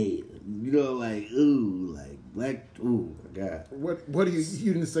 yeah. You know, like, ooh, like black. Ooh, my God. What do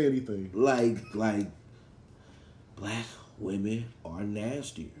you didn't say anything? Like black women are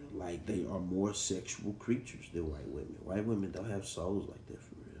nastier. Like they are more sexual creatures than white women. White women don't have souls like that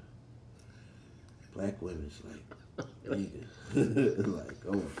for real. Black women's like, nigga, like,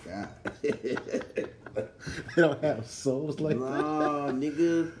 oh my God. They don't have souls like that. Nah,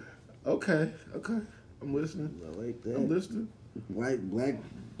 nigga. Okay. I'm listening. I like that. I'm listening. White,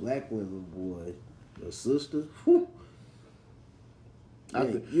 black women, boy. Your sister, whew.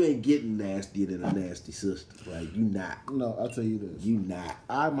 You ain't getting nastier than a nasty sister. Like, you not. No, I'll tell you this. You not.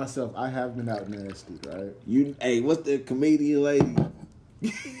 I myself, I have been out nasty, right? Hey, what's the comedian lady?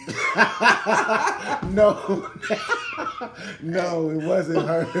 No, it wasn't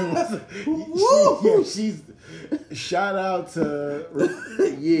her. It wasn't. She's shout out to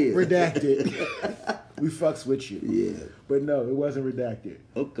Redacted. We fucks with you. Yeah, but no, it wasn't Redacted.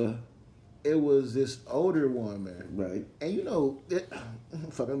 Okay. It was this older woman, right? And you know,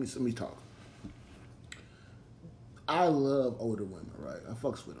 fuck. Let me talk. I love older women, right? I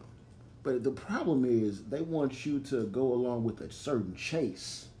fucks with them. But the problem is they want you to go along with a certain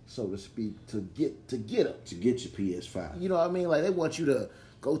chase, so to speak, to get them. To get your PS5. You know what I mean? Like they want you to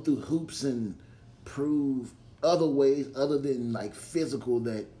go through hoops and prove other ways other than like physical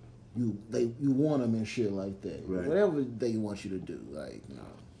that you want them and shit like that. Right. Whatever they want you to do, like no,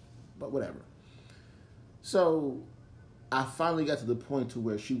 but whatever. So I finally got to the point to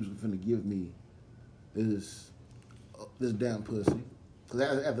where she was going to give me this damn pussy.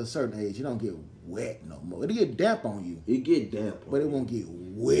 Because at a certain age, you don't get wet no more. It'll get damp on you. It get damp, but it won't get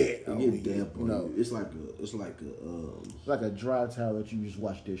wet. It get damp on you. It's like a dry towel that you just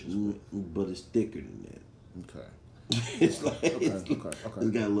wash dishes with. But it's thicker than that. Okay. It's like okay. It's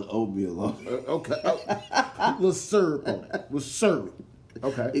got a little oatmeal on it. Okay. A little syrup on it. With syrup.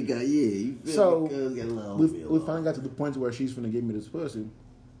 Okay. It got You feel so it got a little oatmeal we finally got to the point where she's finna give me this pussy,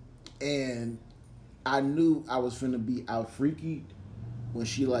 and I knew I was finna be out freaky. When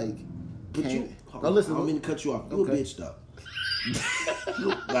she like, listen. I don't mean to cut you off. You a bitch though.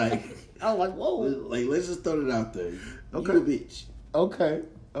 Like I was like, whoa. Like let's just throw it out there. Okay. You a bitch. Okay.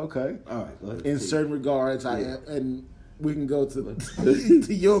 All right. Go ahead. In certain regards, I am, and we can go to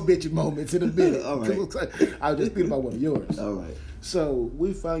to your bitch moments in a minute. All right. I was just thinking about one of yours. All right. So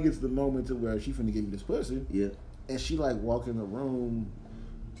we finally get to the moment to where she finna give me this pussy. Yeah. And she like walk in the room,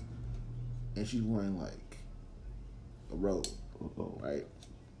 and she's wearing like a robe. Right.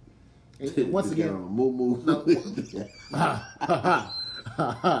 And once again, your old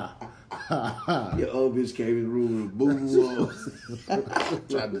bitch came in the room with a boo on.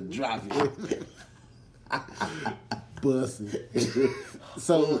 Tried to drop it. Bussy.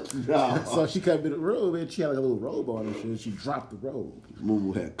 So she came in the room and she had like a little robe on and shit. And she dropped the robe.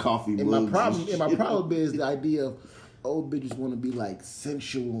 Moo had coffee mugs. And my problem is the idea of old bitches want to be like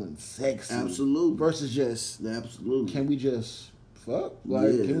sensual and sexy. Absolutely. Versus just can we just fuck?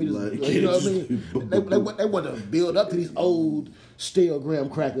 Like, yeah, can we just, like, you know what I mean? They want to build up to these old stale graham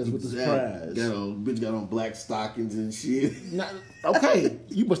crackers with this prize. Bitch got on black stockings and shit. Okay,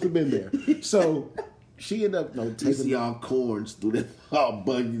 you must have been there. So she ended up taking. You see all corns through the all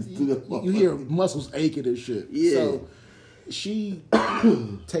buggies through the. You hear muscles aching and shit. Yeah. So she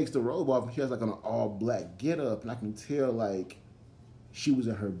takes the robe off and she has like an all black get up, and I can tell like she was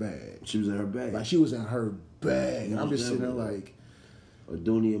in her bag. She was in her bag. Like she was in her bag. And I'm just sitting there like.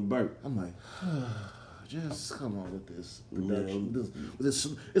 Dooney and Burke. I'm like, just come on with this production. This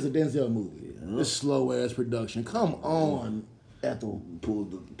it's a Denzel movie. Yeah. This slow ass production. Come on, Ethel.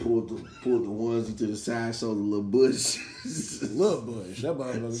 Pulled the onesie to the side, so the little bush. Little bush. That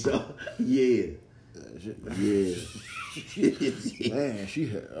motherfucker. So, yeah. Man, she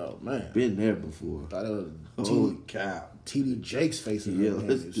had. Oh man, been there before. Thought it was holy cow. TD Jake's face in her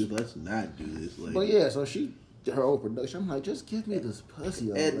let's not do this. Like, but yeah, so she. Her old production. I'm like, just give me this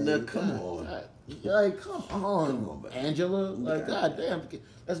pussy. Edna, come on. God. Like, come on, Angela. Like, goddamn,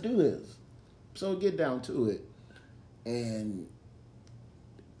 let's do this. So get down to it. And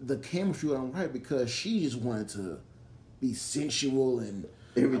the chemistry wasn't right because she just wanted to be sensual and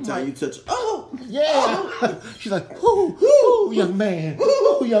Every time you touch, yeah. She's like, ooh, young man.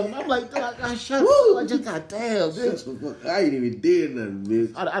 Ooh, young man. I'm like, I shut up. I just got damn, bitch. I ain't even did nothing,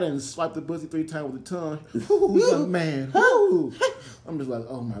 bitch. I didn't swipe the pussy 3 times with the tongue. Ooh, young man. Ooh. I'm just like,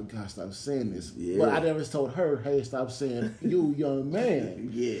 oh my God, stop saying this. Yeah. But I never told her, hey, stop saying you, young man.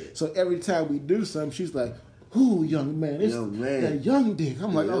 Yeah. So every time we do something, she's like, ooh, young man. It's young man. that young dick.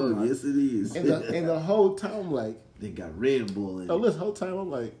 I'm like, oh my. Yes, it is. And the whole time, I'm like, they got Red Bull in it. this whole time,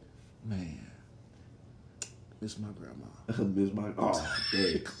 I'm like, man, miss my grandma. Miss my, oh,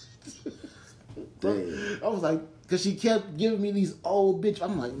 dang. Dang. I was like, because she kept giving me these old bitch.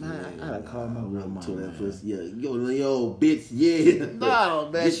 I'm like, man, I gotta call my grandma. Yeah, yo, bitch, yeah. No,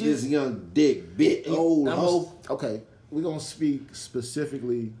 man. Get this young dick, bitch, old hoe. Okay, we're gonna speak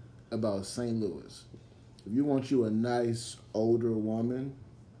specifically about St. Louis. If you want you a nice older woman,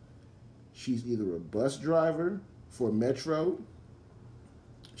 she's either a bus driver for Metro,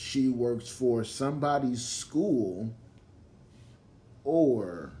 she works for somebody's school,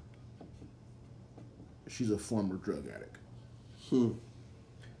 or she's a former drug addict.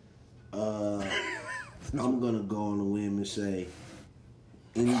 I'm gonna go on a whim and say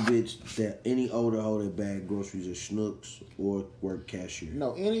any older hoe that bag groceries at Schnucks or work cashier.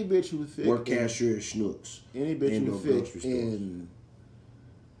 No, any bitch who fit work cashier at Schnucks. Any bitch who fit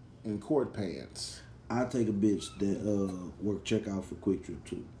in court pants. I take a bitch that work checkout for Quick Trip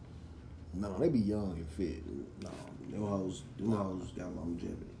too. No, they be young and fit. No, them hoes got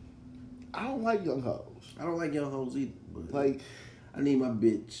longevity. I don't like young hoes. I don't like young hoes either. But like, I need my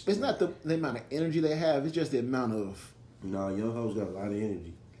bitch. It's not the amount of energy they have. It's just the amount of. No, young hoes got a lot of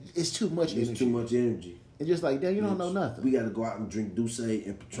energy. It's too much energy. It's too much energy. It's just like, damn, you don't know nothing. We got to go out and drink Douce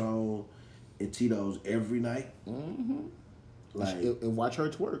and Patron and Tito's every night. Mm-hmm. Like, and watch her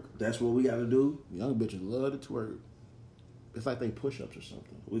twerk. That's what we got to do. Young bitches love to twerk. It's like they push-ups or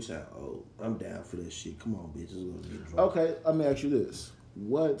something. We sound old. I'm down for that shit. Come on, bitch. It's gonna get drunk. Okay, let me ask you this.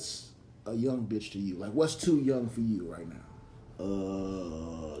 What's a young bitch to you? Like, what's too young for you right now?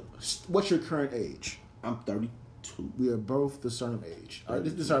 What's your current age? I'm 32. We are both the same age. All right,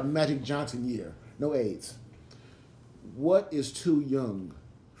 this is our Magic Johnson year. No AIDS. What is too young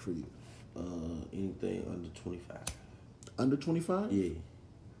for you? Anything under 25. Under 25? Yeah.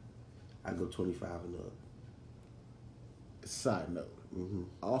 I go 25 and up. Side note.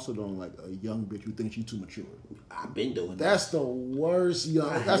 I also don't like a young bitch who thinks she's too mature. I've been doing that. That's the worst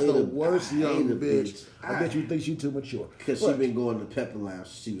young. That's the worst young bitch. I bet you think she's too mature. Because she been going to Pepper Lounge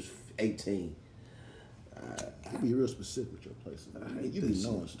since she was 18. You be real specific with your places. You be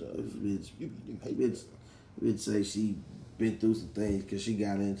knowing stuff. Bitch say she been through some things because she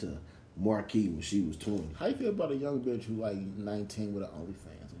got into Marquee when she was 20. How you feel about a young bitch who like 19 with an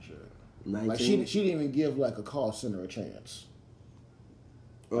OnlyFans and shit? 19? Like she didn't even give like a call center a chance.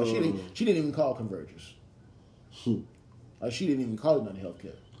 Like she didn't even call Convergence. Like she didn't even call United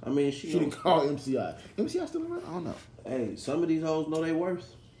Healthcare. I mean, she didn't call MCI. MCI still around? I don't know. Hey, some of these hoes know they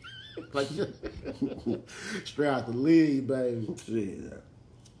worth. Like straight out the league, baby. Shit.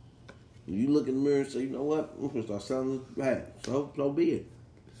 You look in the mirror and say, you know what? I'm gonna start selling this back. So be it.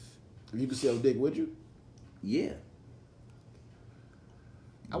 You can sell dick, would you? Yeah.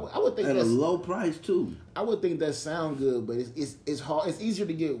 I would think at a low price too. I would think that sound good, but it's hard. It's easier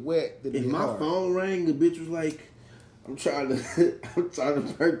to get wet than if get my hard. phone rang, the bitch was like, I'm trying to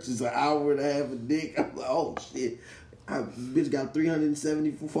purchase an hour and a half of dick. I'm like, oh shit. Bitch got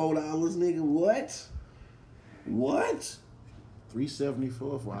 $374, nigga. What?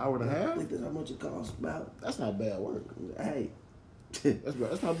 $374 for an hour and a half? I think that's how much it costs. About. That's not bad work. Hey.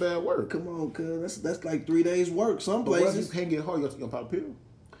 That's not bad work. Come on, cuz. That's like 3 days work. Some places. If you can't get hard, you gonna pop a pill?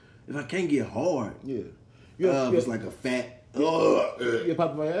 If I can't get hard. Yeah. If it's like a fat. You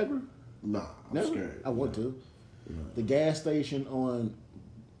pop Viagra? Nah, I'm scared. I want to. The gas station on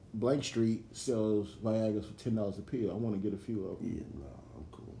Blank Street sells Viagra for $10 a pill. I want to get a few of them. Yeah, no, I'm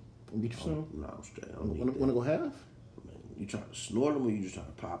cool. And get you some? No, I'm straight. Want to go half? Man, you trying to snort them or you just trying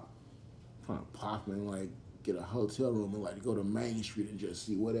to pop them? I'm trying to pop them and like get a hotel room and like go to Main Street and just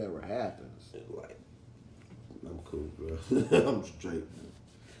see whatever happens. Like, I'm cool, bro. I'm straight.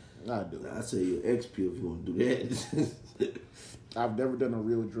 I do. I say your X pill if you want to do that. I've never done a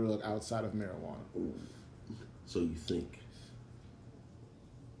real drug outside of marijuana. So you think?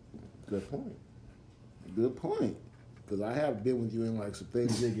 Good point. Good point. Because I have been with you in like some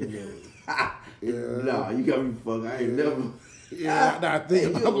things that get married. Yeah. Nah, you got me fucked. I ain't never. Yeah, I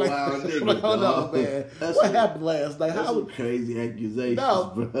think I'm like, hold on, man. What happened last night? That's some crazy accusations,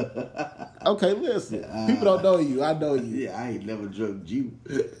 bro. Okay, listen. People don't know you. I know you. Yeah, I ain't never drugged you.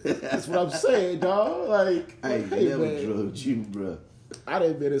 That's what I'm saying, dog. Like, I ain't never drugged you, bro. I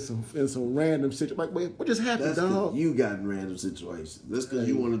done been in some random situation. Like, wait, what just happened, dog? You got in random situations. That's because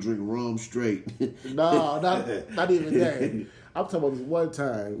you want to drink rum straight. No, not even that. I'm talking about this one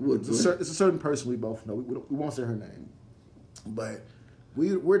time. It's a certain person we both know. We won't say her name, but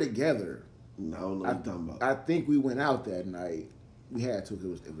we're together. No, I don't know what you're talking about. I think we went out that night. We had to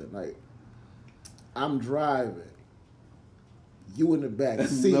because it was at night. I'm driving. You in the back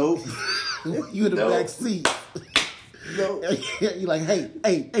seat. Nope. You in the back seat. No. You're like, hey,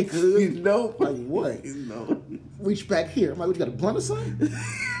 cuz. Nope. Like, what? No. Reach back here. I'm like, what, you got a blunt or something?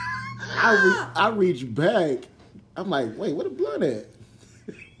 I reach back. I'm like, wait, what a blunt at?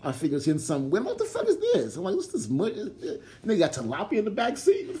 I figure it's in some window. What the fuck is this? I'm like, what's this much? Nigga got tilapia in the back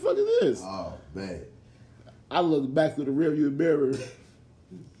seat. What the fuck is this? Oh, man. I look back through the rearview mirror.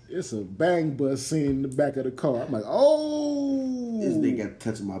 It's a bang bus scene in the back of the car. I'm like, oh. This nigga got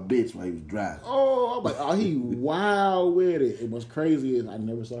touching my bitch while he was driving. Oh, I'm like, oh, he wild with it. And what's crazy is I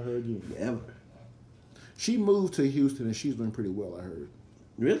never saw her again. Ever. She moved to Houston and she's doing pretty well, I heard.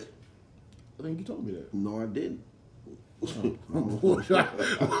 Really? I think you told me that. No, I didn't.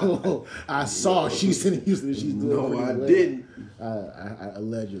 I saw she's in Houston and she's doing pretty well. No, I didn't. I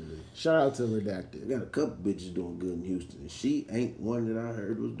allegedly. Shout out to Redacted. I got a couple bitches doing good in Houston, and she ain't one that I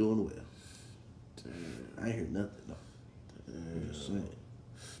heard was doing well. Damn. I ain't heard nothing though. I'm just saying.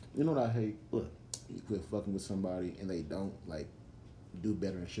 You know what I hate? What? You quit fucking with somebody and they don't like do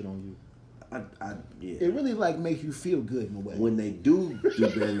better and shit on you. Yeah. It really like makes you feel good in a way. When they do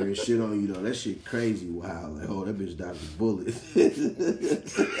better and shit on you though, that shit crazy. Wow, like that bitch dodged a bullet.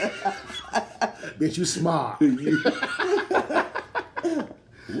 Bitch, you smart.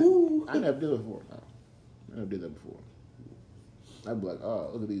 Woo. I never did it before. No. I never did that before. I'd be like, oh,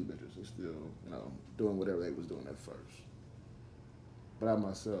 look at these bitches. They're still, doing whatever they was doing at first. But I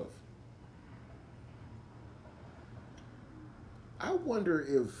myself, I wonder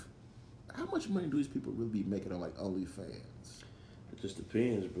how much money do these people really be making on like OnlyFans? It just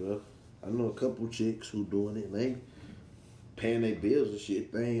depends, bro. I know a couple chicks who doing it and they paying their bills and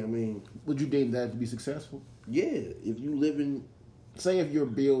shit. Would you deem that to be successful? Yeah, if you live in... Say if your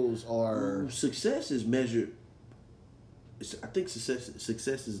bills are... Success is measured... I think success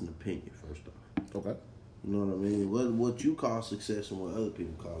is an opinion, first off. Okay. You know what I mean? What you call success and what other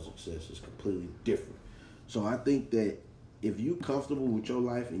people call success is completely different. So I think that if you're comfortable with your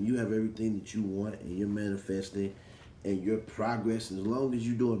life and you have everything that you want and you're manifesting and you're progressing, as long as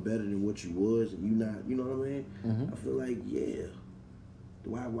you're doing better than what you was and you're not, you know what I mean? Mm-hmm. I feel like, yeah.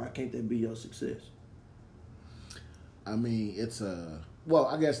 Why can't that be your success? I mean, it's well,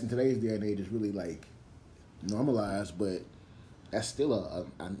 I guess in today's day and age, it's really like normalized, but that's still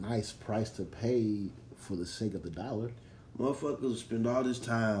a nice price to pay for the sake of the dollar. Motherfuckers spend all this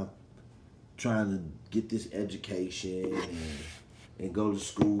time trying to get this education and go to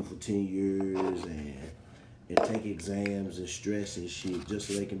school for 10 years and take exams and stress and shit just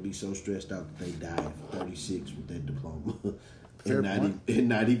so they can be so stressed out that they die at 36 with that diploma. And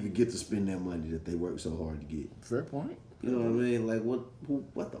not even get to spend that money that they work so hard to get. Fair point. You know what I mean? Like,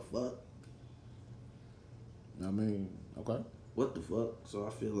 what the fuck? I mean, okay. What the fuck? So I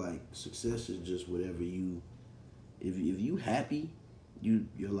feel like success is just whatever you... If you happy,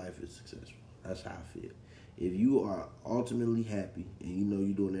 your life is successful. That's how I feel. If you are ultimately happy and you know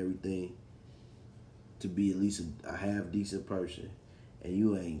you're doing everything to be at least a half-decent person and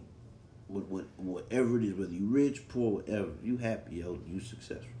you ain't... Whatever it is, whether you rich, poor, whatever, you happy, yo, you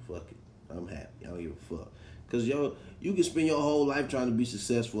successful. Fuck it. I'm happy. I don't give a fuck. Because, yo, you can spend your whole life trying to be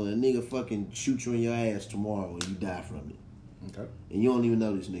successful and a nigga fucking shoot you in your ass tomorrow and you die from it. Okay. And you don't even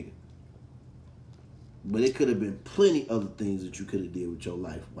know this nigga. But it could have been plenty other things that you could have did with your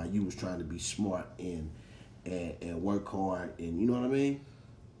life while you was trying to be smart and work hard and, you know what I mean?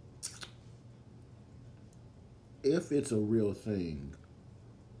 If it's a real thing,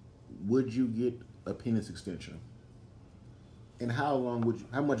 would you get a penis extension? And how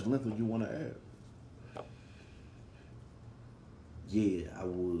much length would you want to add? Yeah, I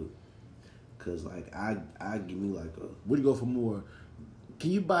would. Cause like I give me like a... Would you go for more?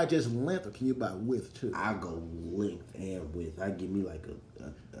 Can you buy just length or can you buy width too? I go length and width. I give me like a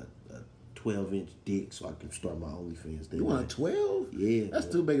 12-inch dick so I can start my OnlyFans. You want a 12? Yeah. That's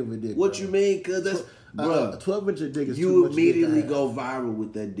too big of a dick. What bro. you mean? Cause that's... a 12-inch dick is too you much. You immediately go viral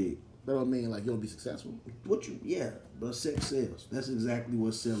with that dick. That don't mean like you'll be successful. Yeah, but sex sells. That's exactly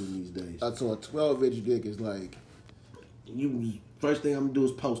what's selling these days. So a 12-inch dick is like... First thing I'm going to do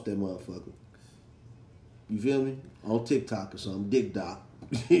is post that motherfucker. You feel me? On TikTok or something. Dick Doc.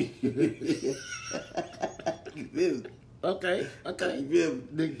 You feel me? Okay. You feel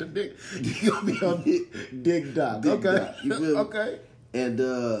me? Dick. You gonna be on Dick Doc. Dick okay. Doc. You feel me? Okay. And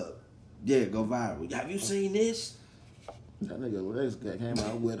yeah, go viral. Have you seen this? That nigga Lex came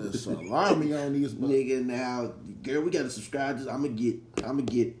out with a salami on these. Nigga, now, girl, we gotta subscribe. I'm gonna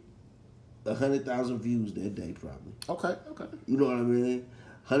get 100,000 views that day, probably. Okay. You know what I mean?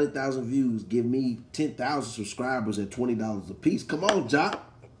 100,000 views give me 10,000 subscribers at $20 a piece. Come on, Jock.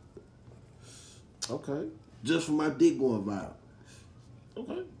 Okay. Just for my dick going viral.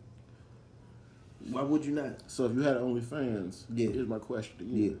 Okay. Why would you not? So if you had OnlyFans, Yeah. Here's my question to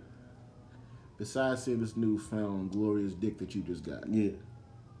you. Yeah. Besides seeing this newfound glorious dick that you just got, Yeah.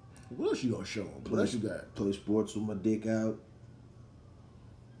 what else you gonna show them? What else you got? Play sports with my dick out.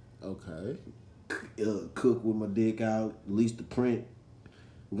 Okay. Cook with my dick out. At least the print.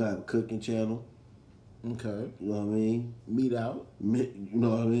 We gotta have a cooking channel. Okay. You know what I mean? Meat out. You know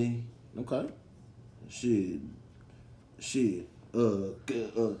what I mean? Okay. Shit.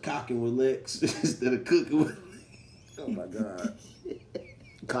 Cocking with Lex instead of cooking with. Oh my God.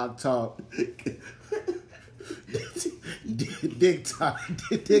 Cock talk. Dick talk.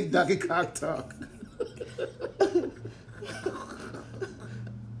 Dick duck and cock talk.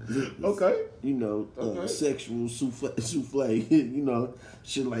 Okay. You know, sexual souffle, you know,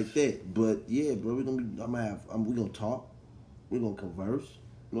 shit like that. But yeah, bro, we gonna talk. We're gonna converse.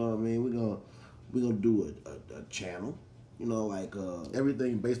 You know what I mean? We're gonna do a channel. You know, like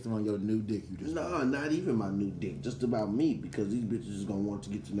Everything based on your new dick you just no, not even my new dick. Just about me, because these bitches is gonna want to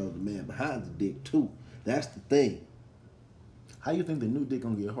get to know the man behind the dick too. That's the thing. How you think the new dick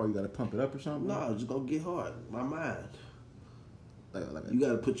gonna get hard? You gotta pump it up or something? No, it's gonna get hard. My mind. Like You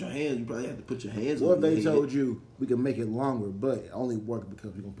gotta put your hands. You probably have to put your hands. what if on they your told head. you we can make it longer, but it only work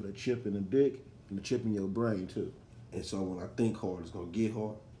because we're gonna put a chip in the dick and a chip in your brain too? And so when I think hard, it's gonna get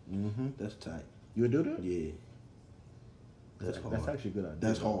hard. Mm-hmm. That's tight. You would do that? Yeah. That's hard. That's actually a good idea.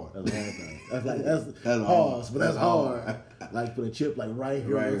 That's hard. That's hard. That's That's hard, hard. but that's That's hard. hard. Like put a chip like right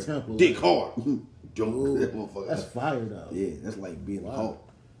here on the temple. Dick like, hard. ooh, That motherfucker. that's fire though. Yeah, that's like being the Hulk.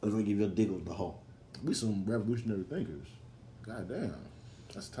 That's like if your dick was the Hulk. We some revolutionary thinkers. God damn.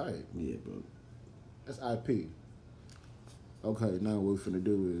 That's tight. Yeah, bro. That's IP. Okay, now what we're finna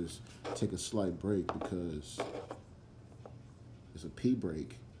do is take a slight break because it's a pee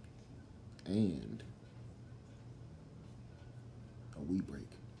break and a wee break.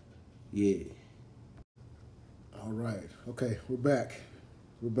 Yeah. All right. Okay, we're back.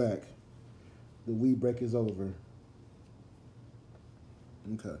 The wee break is over.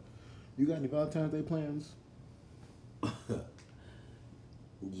 Okay. You got any Valentine's Day plans?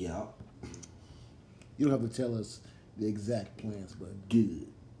 Yeah. You don't have to tell us the exact plans, but Good.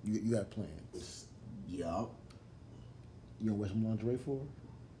 you got plans. Yeah. You gonna wear some lingerie for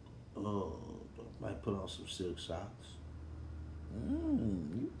her? Might put on some silk socks.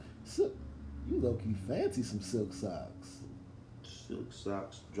 You low-key fancy some silk socks. Silk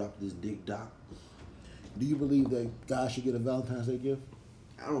socks. Drop this dick doc. Do you believe that guys should get a Valentine's Day gift?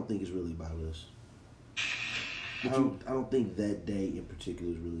 I don't think it's really about us. I don't think that day in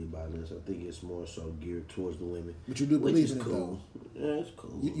particular is really about us. I think it's more so geared towards the women. But you do which believe is in it, cool. Yeah, it's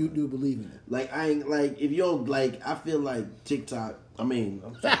cool. You do believe in it. Like I ain't like if you don't like. I feel like TikTok. I mean,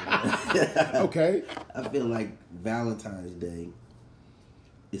 I'm sorry. Okay. I feel like Valentine's Day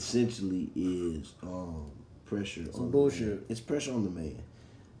essentially is pressure. Some on bullshit. The man. It's pressure on the man.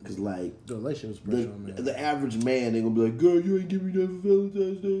 Cause like The relationship's pressure on man. the average man, they gonna be like, "Girl, you ain't give me that for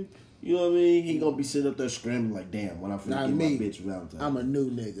Valentine's Day." You know what I mean? He gonna be sitting up there scrambling like, "Damn, when I finna Not get me. my bitch Valentine's." I'm a new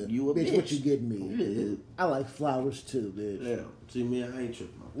nigga. You a bitch. bitch. What you getting me? Yeah. I like flowers too, bitch. Yeah. See me, I ain't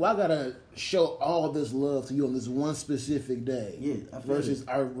tripping. Well, I gotta show all this love to you on this one specific day. Yeah, I feel versus it.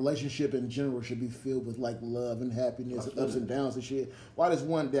 our relationship in general should be filled with like love and happiness and feel ups and it. downs and shit. Why this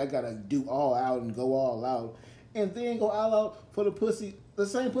one day I gotta do all out and go all out, and then go all out for the pussy, the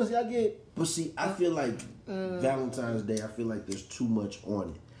same pussy I get. But see, I feel like Valentine's Day, I feel like there's too much on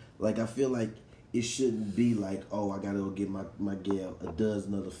it. Like, I feel like it shouldn't be like, oh, I gotta go get my gal a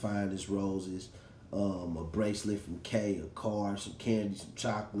dozen of the finest roses, a bracelet from K, a car, some candy, some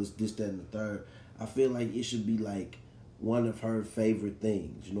chocolates, this, that, and the third. I feel like it should be like one of her favorite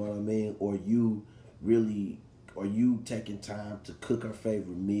things, you know what I mean? Or you taking time to cook her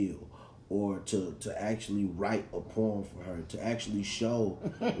favorite meal, or to actually write a poem for her, to actually show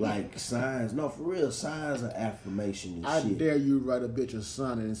like signs. No, for real, signs of affirmation and I shit. dare you write a bitch a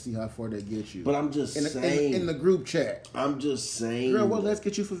sonnet and see how far that gets you. But I'm just saying. in the group chat. I'm just saying. Girl, well, let's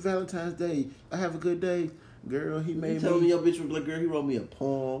get you for Valentine's Day. I have a good day. Girl, he made tell me. me your bitch was like, girl, he wrote me a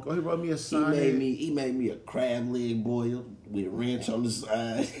poem. Girl, he wrote me a sonnet. He made me a crab leg boil with ranch on the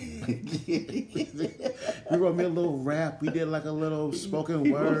side. He wrote me a little rap. We did like a little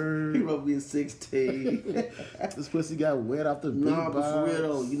spoken word. He wrote me a 16. This pussy got wet off the beatbox. But for real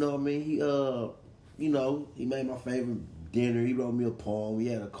though, you know what I mean? He he made my favorite dinner. He wrote me a poem. He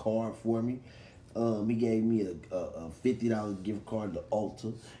had a card for me. He gave me a $50 gift card to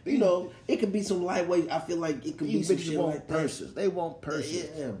Ulta. You know, it could be some lightweight. I feel like it could be some shit like purses. They want purses.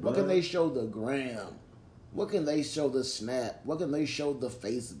 Yeah, what can they show the gram? What can they show the Snap? What can they show the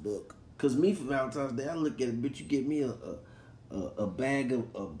Facebook? Cause me for Valentine's Day, I look at it, bitch. You get me a bag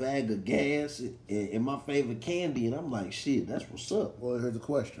of gas and my favorite candy, and I'm like, shit, that's what's up. Well, here's the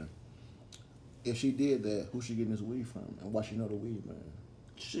question: if she did that, who she getting this weed from, and why she know the weed, man?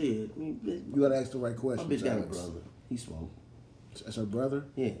 Shit, you gotta ask the right question. My bitch got a brother. He smoked. That's her brother.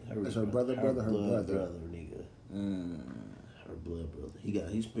 Yeah, that's her brother. Her brother. Nigga. Her blood brother.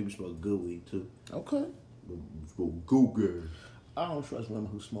 He's maybe smoke good weed too. Okay. Good girl. I don't trust women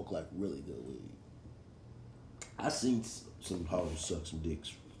who smoke like really good weed. I seen some hoes suck some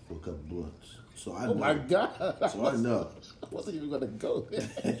dicks for a couple blunts, so I. Oh my god! So I know. I wasn't even gonna go there.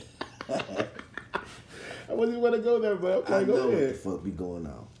 I wasn't even gonna go there, but okay, I go know ahead. what the fuck be going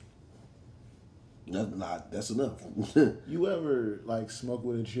on. That's enough. You ever like smoke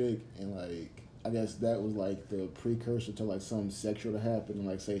with a chick and like I guess that was like the precursor to like something sexual to happen and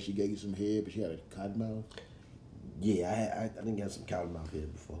like say she gave you some head but she had a cotton mouth? Yeah, I didn't get some cotton mouth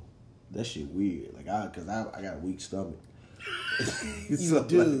head before. That shit weird. Like I got a weak stomach.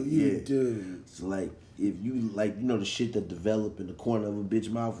 You do. So like if you like the shit that develop in the corner of a bitch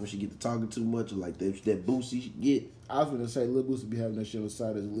mouth when she get to talking too much or like that boosie she get. I was gonna say Lil Boosie be having that shit on the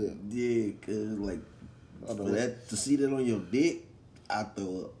side of his lip. Yeah, cause like for that to see that on your dick, I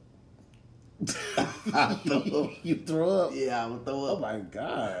throw up. You throw up? Yeah, I'm gonna throw up. Oh my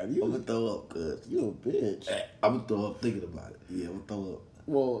god, I'm gonna throw up, cause you a bitch. I'm gonna throw up thinking about it. Yeah, I'm gonna throw up.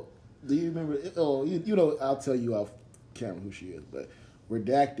 Well, do you remember? Oh, you know, I'll tell you off camera who she is, but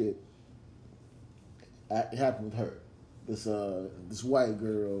Redacted. It happened with her. This white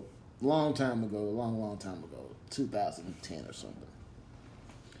girl, long time ago, 2010 or something.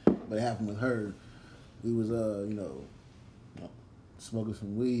 But it happened with her. We was smoking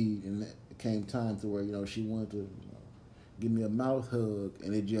some weed, and it came time to where she wanted to give me a mouth hug,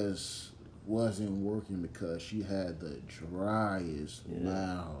 and it just wasn't working because she had the driest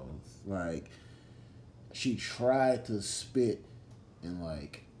mouth. Like she tried to spit, and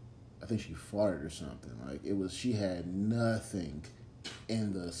like I think she farted or something. Like she had nothing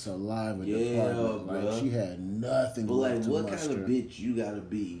in the saliva department. Like bro. she had nothing. But like, what muster. kind of bitch you gotta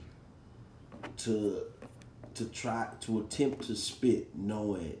be to try to attempt to spit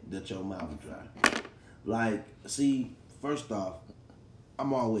knowing that your mouth is dry? Like, see, first off,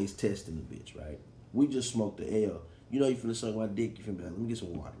 I'm always testing the bitch, right? We just smoked the L. You finna suck my dick. You finna be like, let me get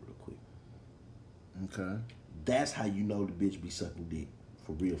some water real quick. Okay. That's how you know the bitch be sucking dick.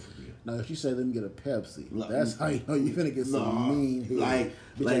 For real. Now, if you say let me get a Pepsi, that's how you know you're finna get some mean head.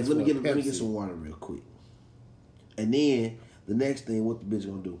 Like let me get some water real quick. And then the next thing, what the bitch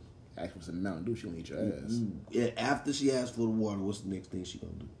gonna do? Ask for some Mountain Dew. She gonna eat your ass. Yeah, after she asks for the water, what's the next thing she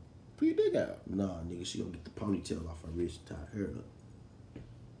gonna do? Put your dick out. Nah, nigga, she gonna get the ponytail off her wrist and tie her up.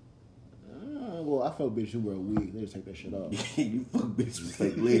 Well, I fuck bitches who wear a wig. They just take that shit off. You fuck bitches with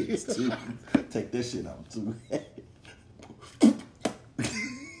fake legs too. Take that shit off too.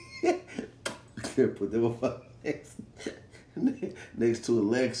 Put them up next to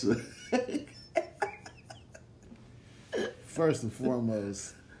Alexa. First and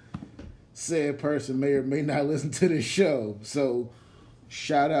foremost, said person may or may not listen to this show. So,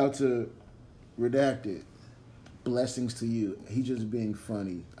 shout out to Redacted. Blessings to you. He just being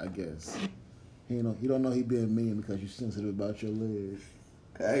funny, I guess. He don't know he being mean because you're sensitive about your legs.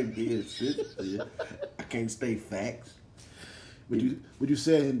 I ain't being sensitive. I can't state facts. Would you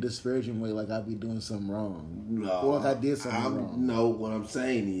say it in a disparaging way, like I be doing something wrong? No. Or like I did something wrong? No, what I'm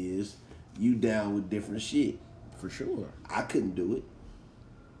saying is, you down with different shit. For sure. I couldn't do it.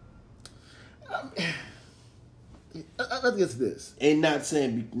 Let's get to this. And not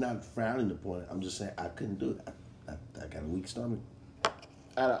frowning the point. I'm just saying I couldn't do it. I got a weak stomach.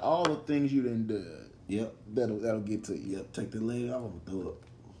 Out of all the things you done done, yep, that'll get to you. Yep, take the leg off and throw up.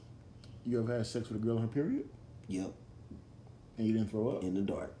 You ever had sex with a girl on her period? Yep. And you didn't throw up? In the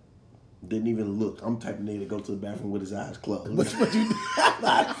dark. Didn't even look. I'm the type of nigga to go to the bathroom with his eyes closed. But you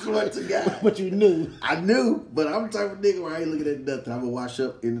I swear to God. But you knew. I knew, but I'm the type of nigga where I ain't looking at nothing. I'm gonna wash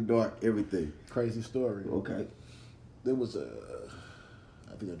up in the dark, everything. Crazy story. Okay. There was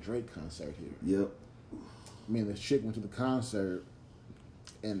I think a Drake concert here. Yep. me and the chick went to the concert,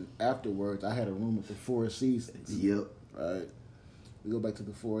 and afterwards I had a room at the Four Seasons. Yep. Right. We go back to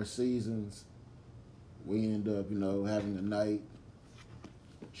the Four Seasons. We end up, having a night.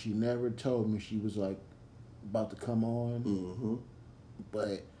 She never told me she was like about to come on, Mm-hmm.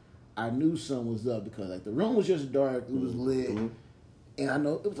 but I knew something was up because like the room was just dark. It was lit. And I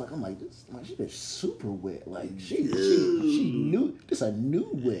know it was like I'm like this. Like she been super wet. Like she knew this a new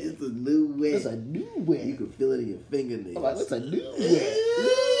wet. It's a new wet. It's a new wet. You can feel it in your fingernails. I'm like it's a new wet.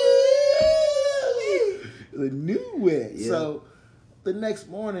 It's a new wet. Yeah. So the next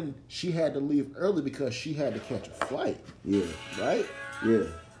morning she had to leave early because she had to catch a flight. Yeah. Right. Yeah.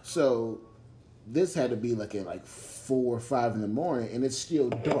 So this had to be like at like 4 or 5 in the morning, and it's still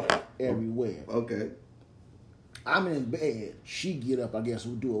dark everywhere. Okay. I'm in bed. She get up. I guess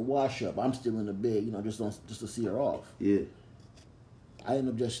we'll do a wash up. I'm still in the bed, just to see her off. Yeah. I end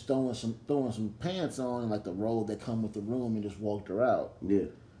up just throwing some pants on, like the robe that come with the room, and just walked her out. Yeah.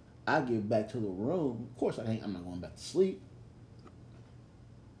 I get back to the room. Of course, I'm not going back to sleep.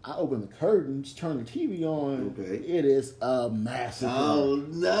 I open the curtains, turn the TV on. Okay. It is a massacre. Oh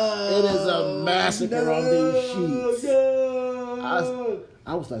no! It is a massacre on these sheets. No.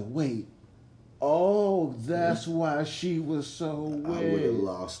 I was like, wait. Oh, that's why she was so wet. I would have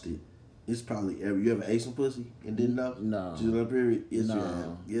lost it. It's probably you ever ate some pussy and didn't know? No. Just on period? Yes, No. you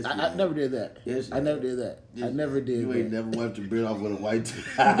have. Yes, I never did that. Yes, you I never have. did that. Yes, I never did You that. ain't never wiped your beard off with a white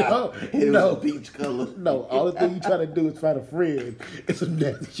towel. No, It was no. a peach color. No, all the thing you try to do is find a friend. It's some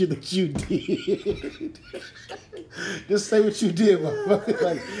nasty shit that you did. Just say what you did, motherfucker.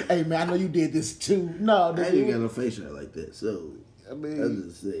 Like, hey man, I know you did this too. No, I ain't got no facial hair like that, so I mean, I'm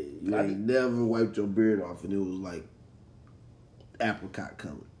just saying. You ain't never wiped your beard off and it was like apricot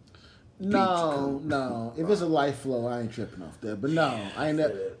color. no. If it's a light flow, I ain't tripping off that. But no, I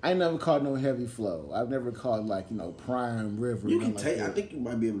ain't never caught no heavy flow. I've never caught like prime river. You can like taste. that. I think you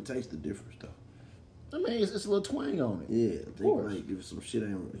might be able to taste the difference though. I mean, it's a little twang on it. Yeah, I think course. like if some shit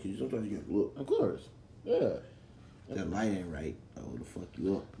ain't right, sometimes you gotta look. Of course, yeah. That light ain't right. Oh, the fuck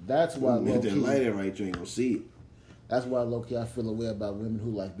you up. That's why If that light ain't right, you ain't gonna see it. That's why low key I feel a way about women who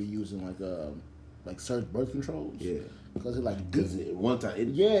like be using like certain birth controls. Yeah, because it like because one time it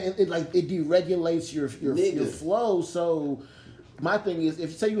it deregulates your flow. So my thing is,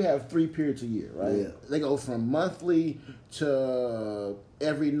 if say you have 3 periods a year, right? Yeah. They go from monthly to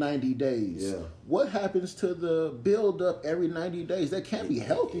every 90 days. Yeah. What happens to the build up every 90 days? That can't be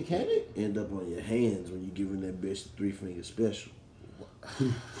healthy, can it? end up on your hands when you giving that bitch the 3-finger special.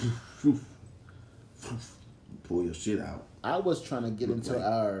 Pull your shit out. I was trying to get into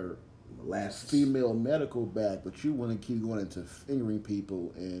our Molasses. female medical bag, but you want to keep going into fingering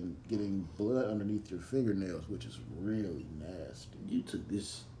people and getting blood underneath your fingernails, which is really nasty. You took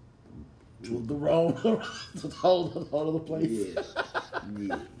this. The wrong the whole other place. Yeah.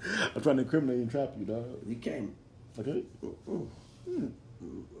 Yeah. I'm trying to incriminate and trap you, dog. You can't. Okay.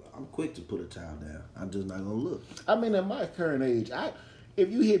 I'm quick to put a towel down. I'm just not gonna look. I mean, at my current age,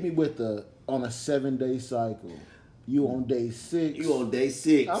 if you hit me on a 7-day cycle, you on day 6. You on day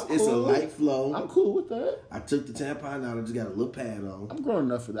 6. It's a light flow. I'm cool with that. I took the tampon out. I just got a little pad on. I'm grown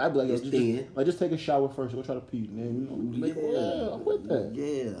enough for that. I'd be like, It's thin. just take a shower first. Go try to pee, man. Yeah, I'm with that.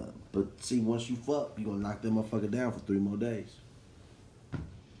 Yeah, but see, once you fuck, you gonna knock that motherfucker down for 3 more days.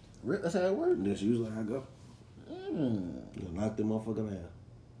 That's how it works. And that's usually how I go. You gonna knock that motherfucker down.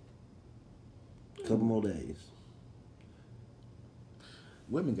 Couple more days.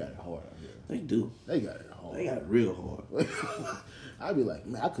 Women got it hard out here. They do. They got it hard. They got it real hard. I'd be like,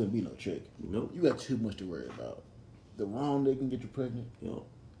 man, I couldn't be no chick. Nope. You got too much to worry about. The wrong they can get you pregnant. Yep.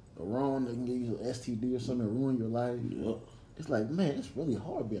 The wrong they can get you an STD or something and ruin your life. Yep. It's like, man, it's really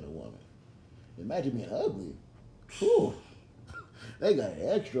hard being a woman. Imagine being ugly. Whew. They got it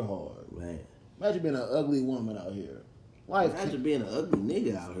extra hard. Man. Imagine being an ugly woman out here. Life Imagine being an ugly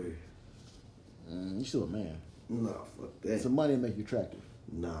nigga out here. you still a man. Nah, fuck that. Some money make you attractive.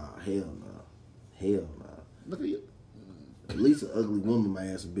 Nah, hell nah. Hell nah. Look at you. At least an ugly woman might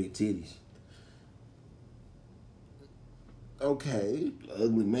have some big titties. Okay.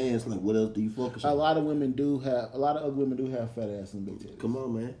 Ugly man's like, what else do you focus on? A lot of ugly women do have fat ass and big titties. Come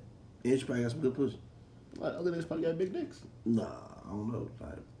on, man. And she probably got some good pussy. A lot of ugly niggas probably got big dicks. Nah, I don't know. I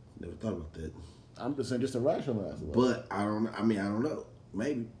never thought about that. I'm just saying, just to rationalize it. But I don't know.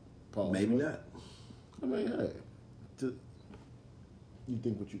 Maybe. Pause. Maybe not. I mean, hey. You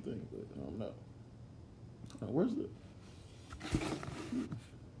think what you think, but I don't know. Where's where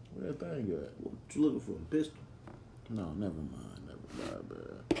that thing at? What you looking for? A pistol? No, never mind, bro.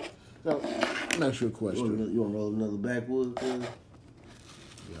 So, let me ask you a question. You want to roll another backwoods?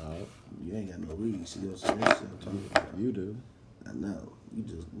 Y'all. You ain't got no weed. See what I'm saying? That's what I'm talking about. You do. I know.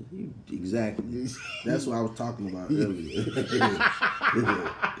 Exactly. That's what I was talking about earlier. I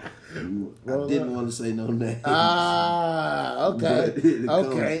didn't want to say no names. Okay.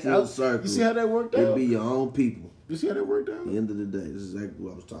 Okay. Full circle. You see how that worked out? It'd be your own people. You see how that worked out? At the end of the day, this is exactly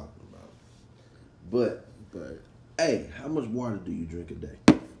what I was talking about. But hey, how much water do you drink a day?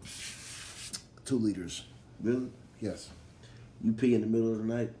 2 liters. Really? Yes. You pee in the middle of the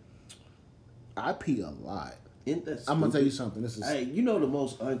night? I pee a lot. Ain't that stupid? I'm gonna tell you something. This is hey, you know the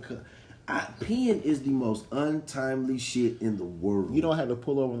most peeing is the most untimely shit in the world. You don't have to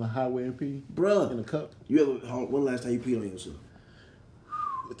pull over on the highway and pee, bruh. In a cup. You ever? When last time you peed on yourself?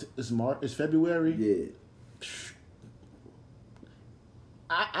 It's March. It's February. Yeah.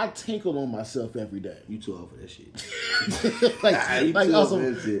 I tinkle on myself every day. You too old for that shit.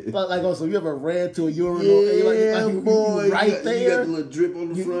 also, you ever ran to a urinal? Yeah, boy. You right there. You got the little drip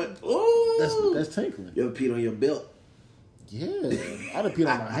on the front. Oh, that's tinkling. You ever peed on your belt? Yeah, I done peed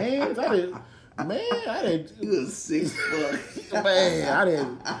on my hands. I didn't. You a sick fuck. Man, I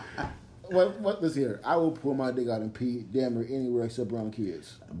didn't. What this here? I will pull my dick out and pee damn near anywhere except around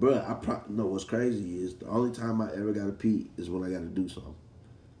kids. Bruh, no, what's crazy is the only time I ever got to pee is when I got to do something.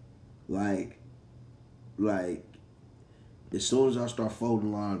 Like, as soon as I start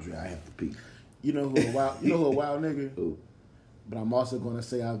folding laundry, I have to pee. You know who a wild nigga? Who? But I'm also gonna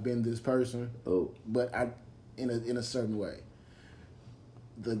say I've been this person. Oh. But in a certain way.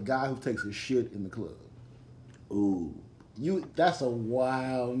 The guy who takes his shit in the club. Ooh. That's a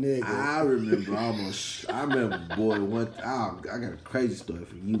wild nigga. I remember boy, I got a crazy story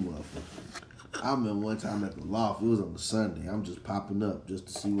for you, motherfucker. I remember one time at the loft, it was on a Sunday. I'm just popping up just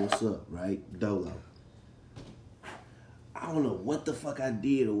to see what's up, right? Dolo. I don't know what the fuck I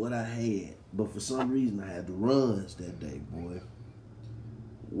did or what I had, but for some reason I had the runs that day, boy.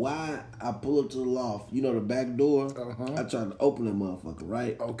 Why I pull up to the loft, you know the back door? Uh-huh. I tried to open that motherfucker,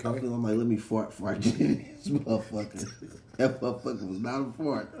 right? Okay. I'm like, let me fart before I get in this motherfucker. That motherfucker was not a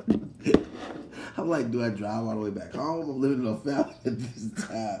fart. I'm like, do I drive all the way back home? I'm living in a family at this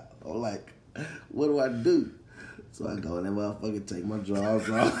time. I'm like, what do I do? So I go in that motherfucker, take my drawers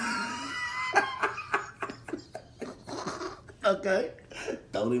off. Okay.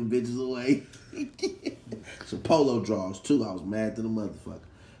 Throw them bitches away. Some polo drawers too. I was mad to the motherfucker.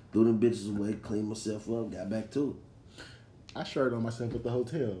 Threw them bitches away, cleaned myself up, got back to it. I shirted on myself at the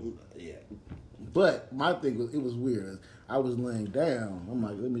hotel. Yeah. But my thing was, it was weird. I was laying down. I'm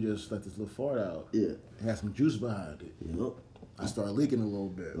like, let me just let this little fart out. Yeah. It had some juice behind it. Yep. I started leaking a little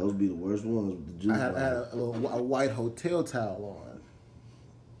bit. Those be the worst ones with the juice. I had a white hotel towel on.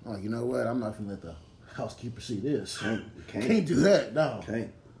 I'm like, you know what? I'm not gonna let the housekeeper see this. Can't do that. No.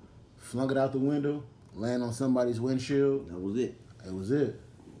 Can't. Flung it out the window, land on somebody's windshield. That was it. That was it.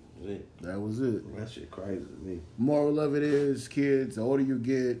 That was it. That shit crazy to me. Moral of it is, kids, the older you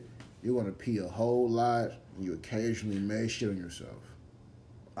get, you're gonna pee a whole lot, and you occasionally may shit on yourself.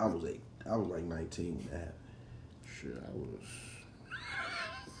 I was like 19 when that happened. Shit, I was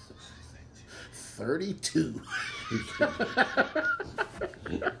 32.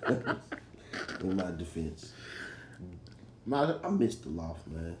 In my defense, I missed the loft,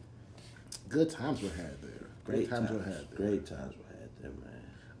 man. Good times were had there. Great times were had there. Great times were had there, man.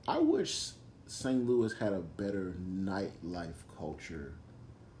 I wish St. Louis had a better nightlife culture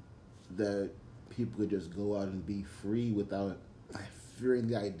that people could just go out and be free without fearing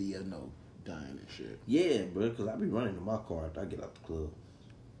the idea of no dying and shit. Yeah, bro, because I be running to my car after I get out the club.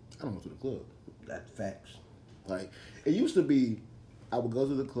 I don't go to the club. That's facts. Like, it used to be, I would go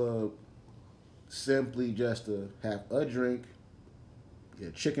to the club simply just to have a drink, get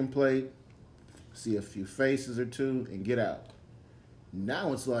a chicken plate, see a few faces or two, and get out.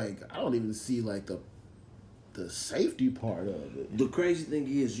 Now it's like, I don't even see like the safety part of it. The crazy thing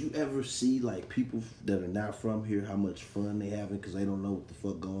is, you ever see like people that are not from here, how much fun they having because they don't know what the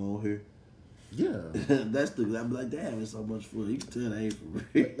fuck going on here? Yeah. I'm like, they having so much fun. You can tell they ain't from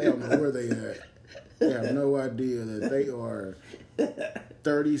here. They don't know where they at. They have no idea that they are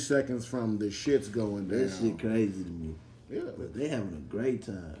 30 seconds from the shit's going down. That shit crazy to me. Yeah. But they having a great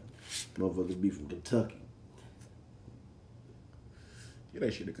time. Motherfuckers be from Kentucky. Get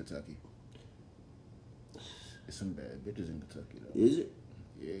that shit in Kentucky. There's some bad bitches in Kentucky, though. Is it?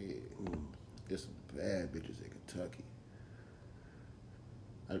 Yeah. There's some bad bitches in Kentucky.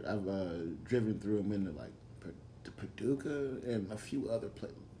 I've driven through them into, like, to Paducah and a few other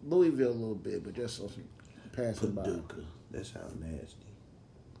places. Louisville a little bit, but just on some passing by. Paducah. That sounds nasty.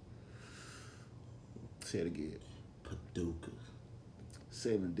 Say it again. Paducah.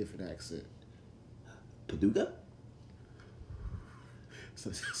 Say it in a different accent. Paducah?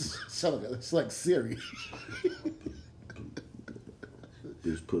 It's like Siri.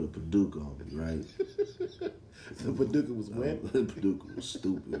 Bitch put a Paducah on me, right? The Paducah was wet. The Paducah was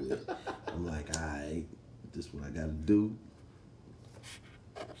stupid wet. I'm like, alright, this is what I gotta do.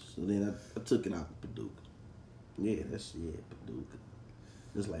 So then I took it out of Paducah. Yeah, Paducah.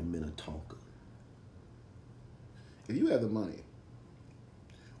 It's like Minnetonka. If you had the money,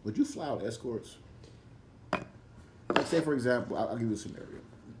 would you fly out escorts? Like, say, for example, I'll give you a scenario.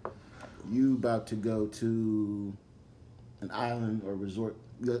 You about to go to an island or resort,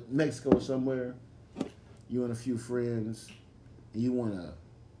 Mexico or somewhere. You and a few friends, and you want to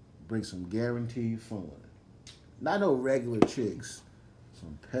bring some guaranteed fun. Not no regular chicks,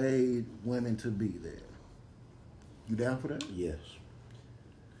 some paid women to be there. You down for that? Yes.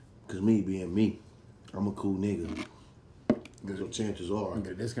 Because me being me, I'm a cool nigga. So chances are, I'm gonna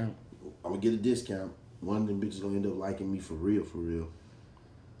get a discount. I'm gonna get a discount. One of them bitches gonna end up liking me for real. And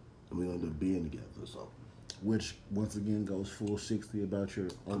we gonna end up being together or something. Which, once again, goes full 60 about your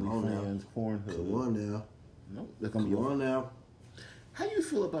OnlyFans, Pornhub. Come on now. No, that's gonna be Come on now. How you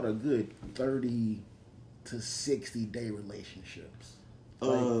feel about a good 30 to 60 day relationships?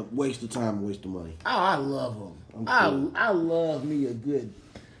 Waste of time, waste of money. Oh, I love them. Cool. I love me a good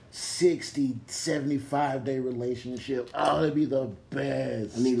 60, 75 day relationship. Oh, that'd be the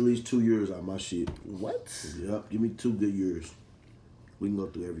best. I need at least 2 years out of my shit. What? Yep, give me 2 good years. We can go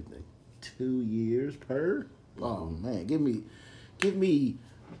through everything. 2 years per? Oh man, give me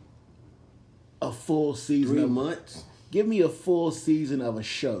a full season. 3 months. Give me a full season of a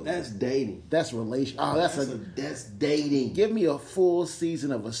show. That's dating. That's relation. Oh, that's dating. Give me a full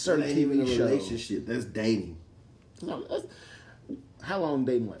season of a certain That ain't even TV a show. relationship. That's dating. No, how long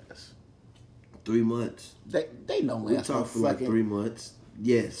dating last? 3 months. They don't We last. talked for like 3 months.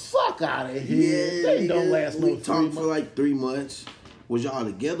 Yes. Fuck out of here. They don't last no 3 months. We talked for like 3 months. Was y'all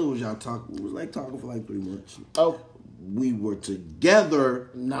together? Was y'all talking? It was like talking for like 3 months. Oh, we were together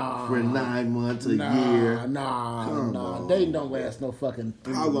for 9 months, a year. Nah. Dating don't last no fucking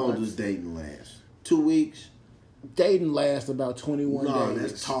 3 months. How long does dating last? 2 weeks? Dating lasts about 21 days. No,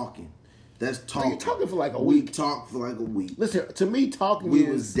 that's talking. That's talking. You're talking for like a week. We talked for like a week. Listen, to me, talking we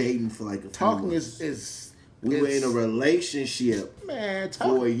was dating for like a talking few months. is we were in a relationship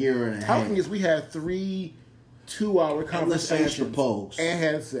for a year and a half. Talking is we had 3 2-hour conversations. Let's answer polls. And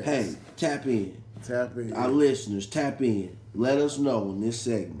had sex. Hey, tap in. Tap in. Our listeners, tap in. Let us know in this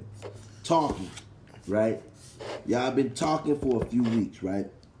segment. Talking, right? Y'all been talking for a few weeks, right?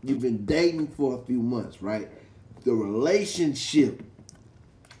 You've been dating for a few months, right? The relationship.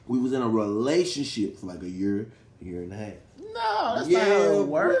 We was in a relationship for like a year and a half. No, that's not how it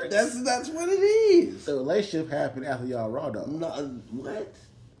works. That's what it is. The relationship happened after y'all raw dog. No, what?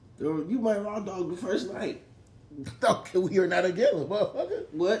 You might raw dog the first night. Okay, we are not together, motherfucker.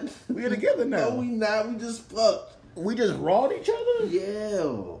 What? We are together now. No, we not. We just fucked. We just rawed each other?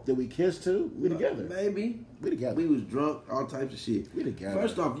 Yeah. Did we kiss too? We together. Maybe. We together. We was drunk, all types of shit. We together.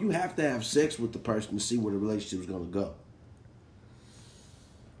 First off, you have to have sex with the person to see where the relationship is going to go.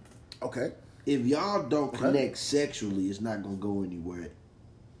 Okay. If y'all don't connect sexually, it's not going to go anywhere.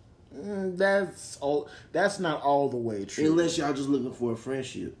 That's not all the way true. Unless y'all just looking for a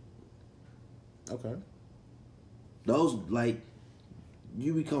friendship. Okay. Those, like,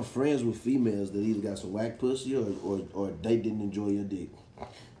 you become friends with females that either got some whack pussy or they didn't enjoy your dick.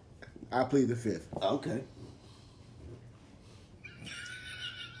 I plead the fifth. Okay.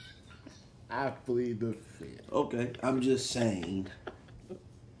 I plead the fifth. Okay. I'm just saying.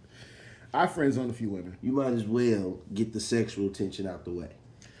 I friends on a few women. You might as well get the sexual tension out the way.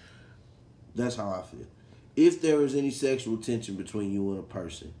 That's how I feel. If there is any sexual tension between you and a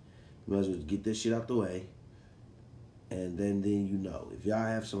person, you might as well get that shit out the way. And then you know. If y'all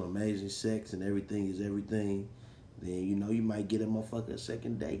have some amazing sex and everything is everything, then you know you might get a motherfucker a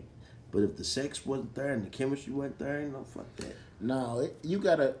second date. But if the sex wasn't there and the chemistry wasn't there, no, fuck that. No,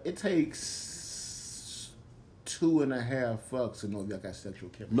 it takes 2.5 fucks to know if y'all got sexual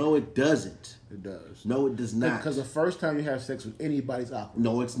chemistry. No, it doesn't. It does. No, it does not. Because the first time you have sex with anybody's awkward.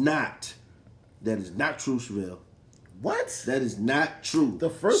 No, it's not. That is not true, Chevelle. What? That is not true. The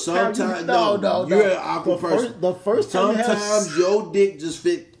first time no, you're an awkward person. The first time sometimes your dick just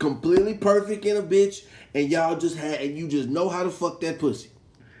fit completely perfect in a bitch, and y'all just and you just know how to fuck that pussy.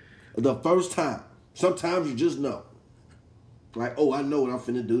 The first time. Sometimes you just know. Like, oh, I know what I'm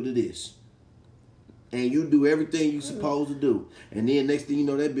finna do to this. And you do everything you supposed to do. And then next thing you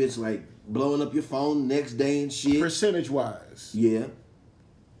know, that bitch like blowing up your phone the next day and shit. Percentage wise. Yeah.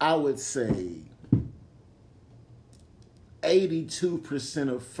 I would say 82%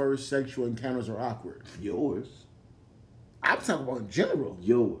 of first sexual encounters are awkward. Yours. I'm talking about in general.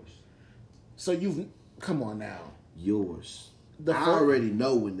 Yours. So come on now. Yours. I already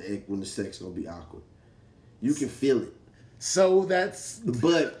know when the sex gonna be awkward. You can feel it. So that's.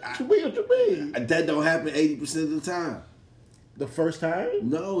 But what you mean? That don't happen 80% of the time. The first time?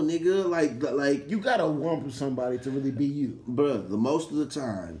 No, nigga. Like you gotta warm to somebody to really be you, bruh. The most of the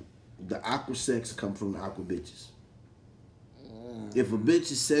time, the awkward sex come from the awkward bitches. If a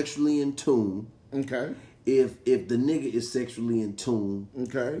bitch is sexually in tune, okay. If the nigga is sexually in tune,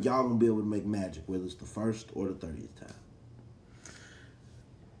 okay, y'all gonna be able to make magic, whether it's the first or the 30th time.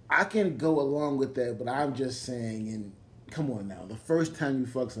 I can go along with that, but I'm just saying, and come on now, the first time you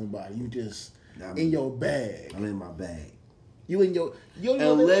fuck somebody, you just in your bag. I'm in my bag. You in your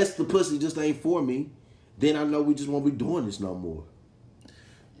unless the pussy just ain't for me, then I know we just won't be doing this no more.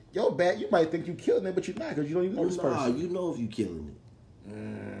 Your bag, you might think you killing it, but you're not because you don't even know this person. Nah, you know if you killing it.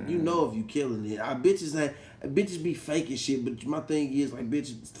 You know if you killing it. Our bitches be faking shit, but my thing is like,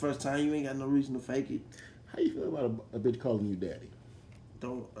 bitch, it's the first time you ain't got no reason to fake it. How you feel about a bitch calling you daddy?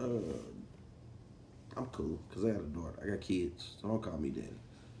 I'm cool because I got a daughter. I got kids, so don't call me daddy.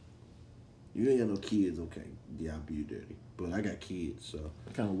 You ain't got no kids, okay? Yeah, I'll be your daddy, but I got kids, so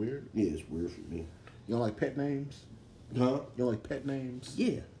kind of weird. Yeah, it's weird for me. You don't like pet names? Huh? You don't like pet names?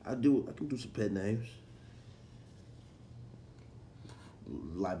 Yeah, I do. I can do some pet names.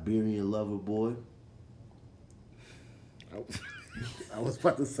 Liberian lover boy. I was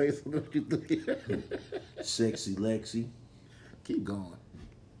about to say something. Sexy Lexi. Keep going.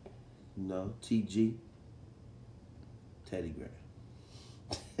 No, TG. Teddy Graham.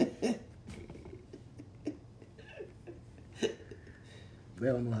 They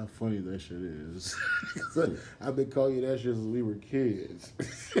don't know how funny that shit is. I've been calling you that shit since we were kids.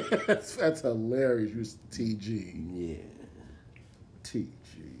 that's hilarious. You TG. Yeah.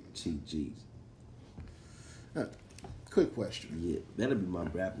 TG. Quick question. Yeah, that'll be my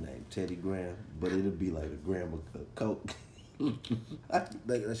rap name, Teddy Graham, but it'll be like a gram of coke.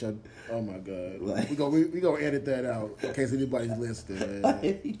 That's your, oh my God. Like, we gonna edit that out in case anybody's listening,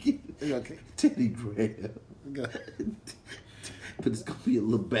 man. Okay. Teddy Graham. But it's gonna be a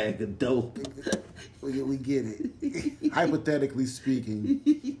little bag of dope. We get it. Hypothetically speaking,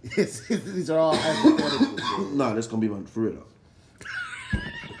 these are all hypothetical. No, that's gonna be my for real though.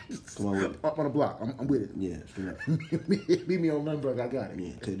 Come on with it. Up on the block. I'm with it. Yeah, straight up. Meet me on Nunberg. I got it.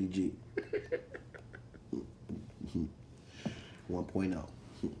 Yeah, Teddy G. 1.0.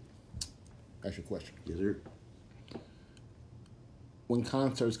 That's your question. Yes, sir. When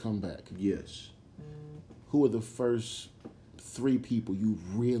concerts come back, yes, who are the first 3 people you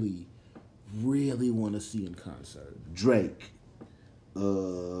really, really want to see in concert? Drake. That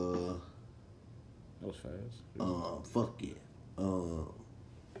was fast. Fuck yeah.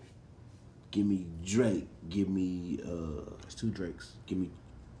 Give me Drake. Give me It's 2 Drakes. Give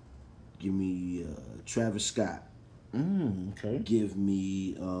me Travis Scott. Okay. Give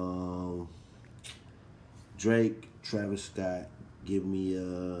me Drake, Travis Scott. Give me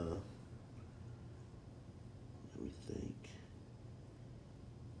let me think.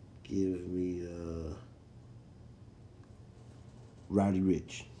 Give me Roddy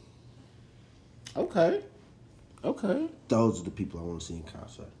Ricch. Okay. Those are the people I want to see in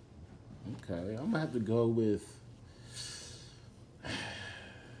concert. Okay. I'm gonna have to go with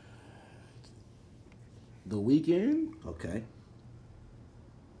The Weeknd. Okay.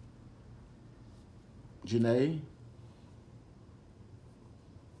 Janae.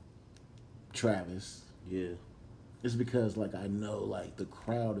 Travis. Yeah. It's because like I know like the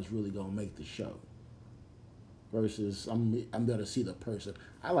crowd is really gonna make the show. Versus I'm there to see the person.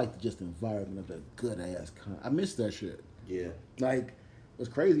 I like just the environment of a good ass I miss that shit. Yeah. Like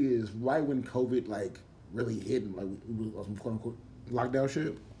what's crazy is right when COVID like really hit and like it was some quote unquote lockdown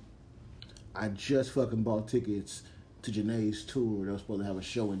shit. I just fucking bought tickets to Janae's tour. They were supposed to have a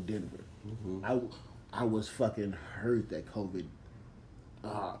show in Denver. Mm-hmm. I was fucking hurt that COVID. I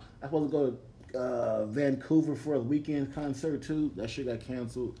was supposed to go to Vancouver for a weekend concert too. That shit got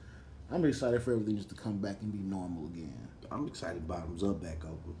canceled. I'm excited for everything just to come back and be normal again. I'm excited Bottoms Up back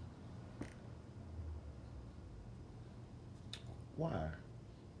open. Why?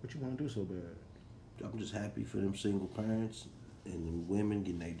 What you want to do so bad? I'm just happy for them single parents and them women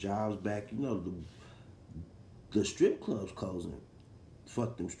getting their jobs back. You know, the strip clubs closing.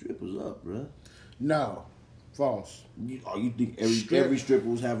 Fuck them strippers up, bruh. No. False. You think every stripper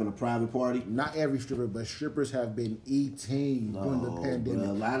was having a private party? Not every stripper, but strippers have been eating during the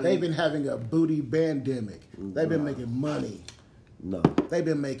pandemic. Bro, They've been having a booty bandemic. They've been making money. No. They've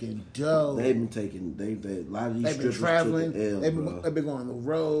been making dough. They've been taking, a lot of these They've been strippers traveling. took the L, They've bro. been going on the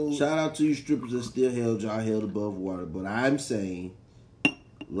road. Shout out to you strippers that still held y'all held above water. But I'm saying, a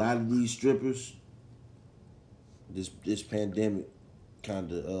lot of these strippers, this pandemic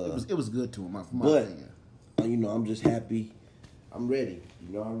kind of... It was good to them, from my but, opinion. you know, I'm just happy. I'm ready. You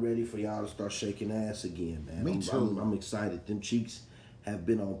know, I'm ready for y'all to start shaking ass again, man. Me too. I'm excited. Them cheeks have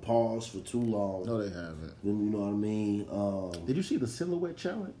been on pause for too long. No, they haven't. You know what I mean? Did you see the silhouette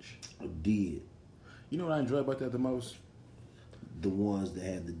challenge? I did. You know what I enjoy about that the most? The ones that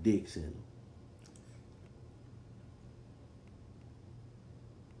had the dicks in them.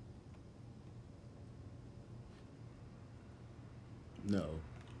 No.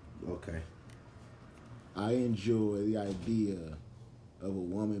 Okay. I enjoy the idea of a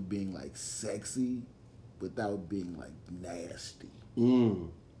woman being like sexy without being like nasty. You know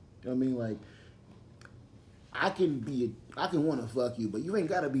what I mean? Like, I can want to fuck you, but you ain't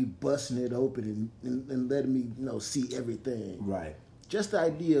got to be busting it open and letting me, see everything. Right. Just the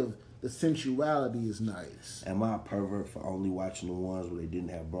idea of the sensuality is nice. Am I a pervert for only watching the ones where they didn't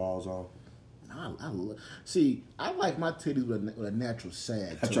have bras on? See, I like my titties with a natural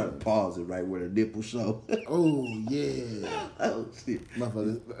sag. I try to pause it right where the nipple show. Oh yeah. Oh shit.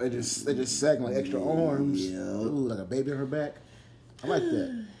 Motherfuckers, they just sagging like extra arms. Yeah. Ooh, like a baby on her back. I like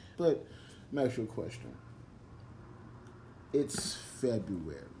that. But let me ask you a question. It's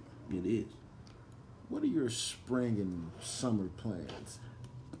February. It is. What are your spring and summer plans?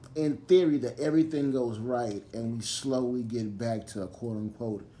 In theory, that everything goes right and we slowly get back to a quote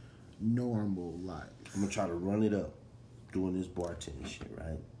unquote normal life. I'm gonna try to run it up doing this bartending shit,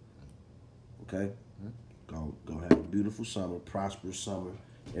 right? Okay? Gonna have a beautiful summer, prosperous summer.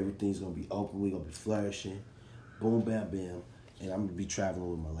 Everything's gonna be open. We're gonna be flourishing. Boom, bam, bam. And I'm gonna be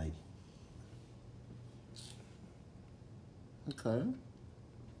traveling with my lady. Okay.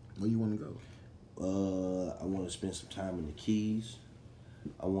 Where you want to go? I want to spend some time in the Keys.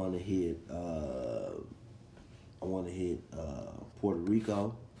 I want to hit Puerto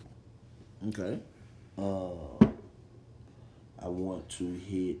Rico. Okay. I want to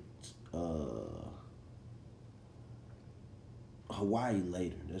hit Hawaii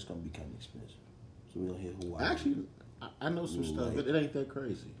later. That's gonna be kind of expensive, so we're gonna hit Hawaii. Actually, I know some stuff. It ain't that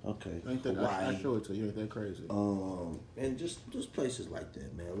crazy. Okay. It ain't that, I show it to you. It ain't that crazy. And just places like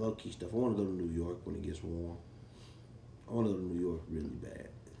that, man. Low key stuff. I want to go to New York when it gets warm. I want to go to New York really bad.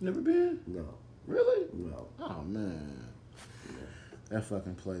 Never been? No. Really? No. Oh man, that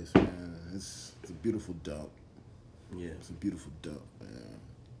fucking place, man. It's a beautiful dump. Yeah. It's a beautiful dump, man.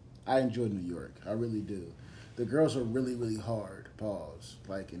 I enjoy New York. I really do. The girls are really, really hard. Pause.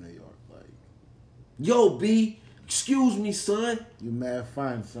 Like in New York, like. Yo, B. Excuse me, son. You mad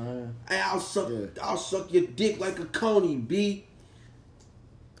fine, son. Hey, I'll suck your dick like a coney, B.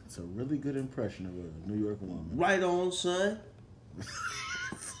 It's a really good impression of a New York woman. Right on, son.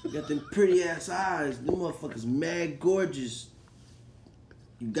 You got them pretty ass eyes. Them motherfuckers mad gorgeous.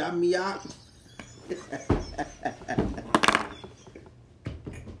 You got me out.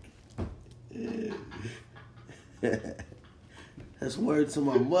 That's word to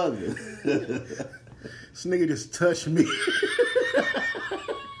my mother. This nigga just touched me.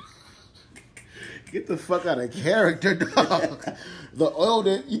 Get the fuck out of character, dog. The oil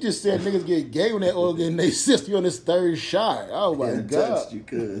that you just said niggas get gay when that oil getting they assist you on this third shot. Oh my god. I touched you,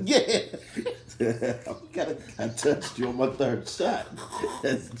 cuz. Yeah. I touched you on my third shot.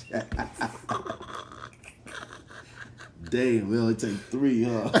 Damn, we only take 3,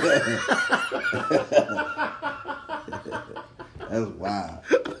 huh? That's wild.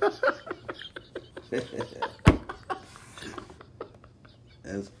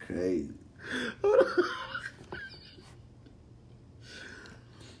 That's crazy.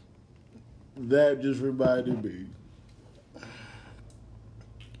 That just reminded me.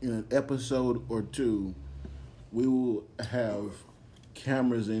 In an episode or two, we will have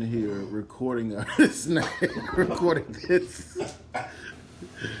cameras in here recording us now. Recording this.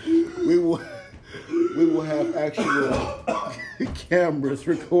 We will have actual cameras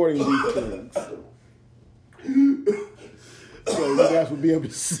recording these things. So you guys will be able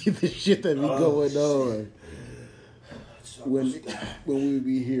to see the shit that be going on when we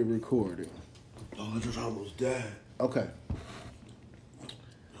be here recording. Oh, I just almost died. Okay. I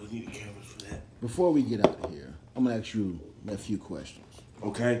need the cameras for that. Before we get out of here, I'm gonna ask you a few questions.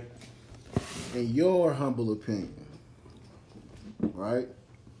 Okay. In your humble opinion, right?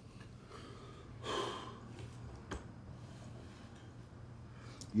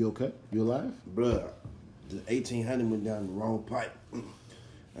 You okay? You alive? Bruh, the 1800 went down the wrong pipe.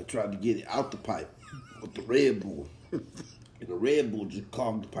 I tried to get it out the pipe with the Red Bull. And the Red Bull just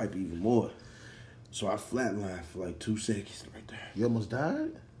clogged the pipe even more. So I flatlined for like 2 seconds right there. You almost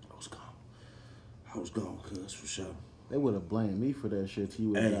died? I was gone, cuz, for sure. They would have blamed me for that shit till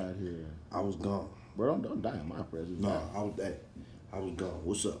you would have died here. I was gone. Bro, don't die in my presence. No, I was gone.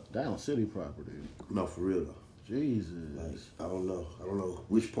 What's up? Die on city property. No, for real though. Jesus. Like, I don't know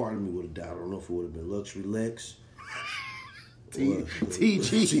which part of me would have died. I don't know if it would have been Luxury Lex.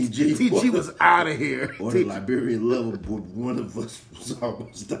 TG was out of here. Or the Liberian lover boy, one of us was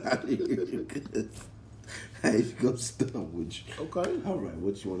almost out of here. I ain't gonna stop with you. Okay. All right,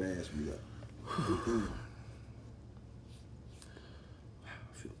 what you want to ask me though? I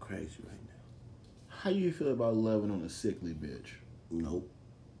feel crazy right now. How you feel about loving on a sickly bitch? Nope.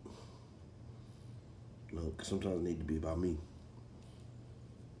 No, because sometimes it need to be about me.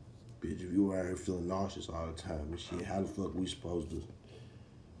 Bitch, if you around here feeling nauseous all the time and shit, how the fuck we supposed to,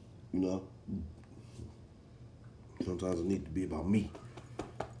 you know? Sometimes it need to be about me.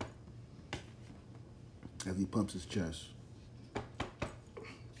 As he pumps his chest.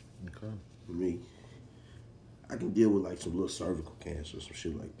 Okay. For me, I can deal with like some little cervical cancer or some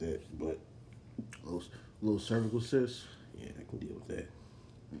shit like that, but little cervical cyst? Yeah, I can deal with that.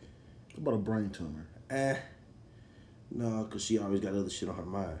 What about a brain tumor? No, because she always got other shit on her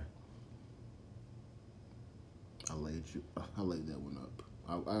mind. I laid that one up.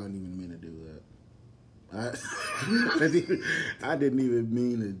 I didn't even mean to do that. I didn't even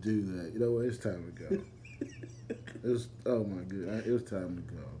mean to do that. You know what? It's time to go. Oh my god, it was time to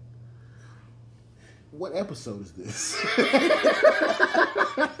go. What episode is this?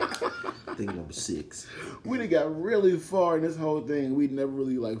 I think number 6. We done got really far in this whole thing. We never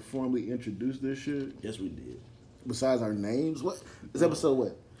really like formally introduced this shit. Yes, we did. Besides our names, what? This episode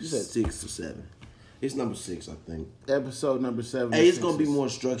what? You said 6 or 7. It's number 6, I think. Episode number 7. Hey, it's gonna be more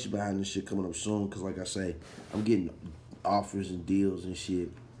structure behind this shit coming up soon. Cause like I say, I'm getting offers and deals and shit.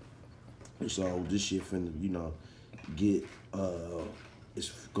 So this shit finna, get. It's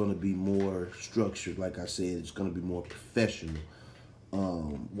gonna be more structured. Like I said, it's gonna be more professional.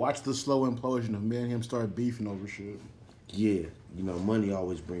 Watch the slow implosion of me and him start beefing over shit. Yeah, money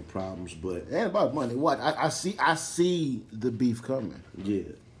always bring problems, but it ain't about money. What I see the beef coming.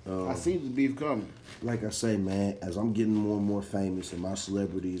 Yeah, I see the beef coming. Like I say, man, as I'm getting more and more famous and my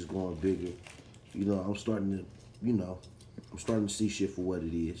celebrity is growing bigger, I'm starting to see shit for what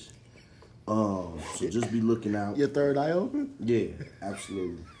it is. So just be looking out. Your third eye open? Yeah,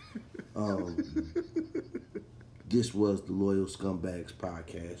 absolutely. This was the Loyal Scumbags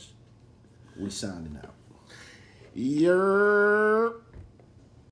podcast. We signing out. Yerp.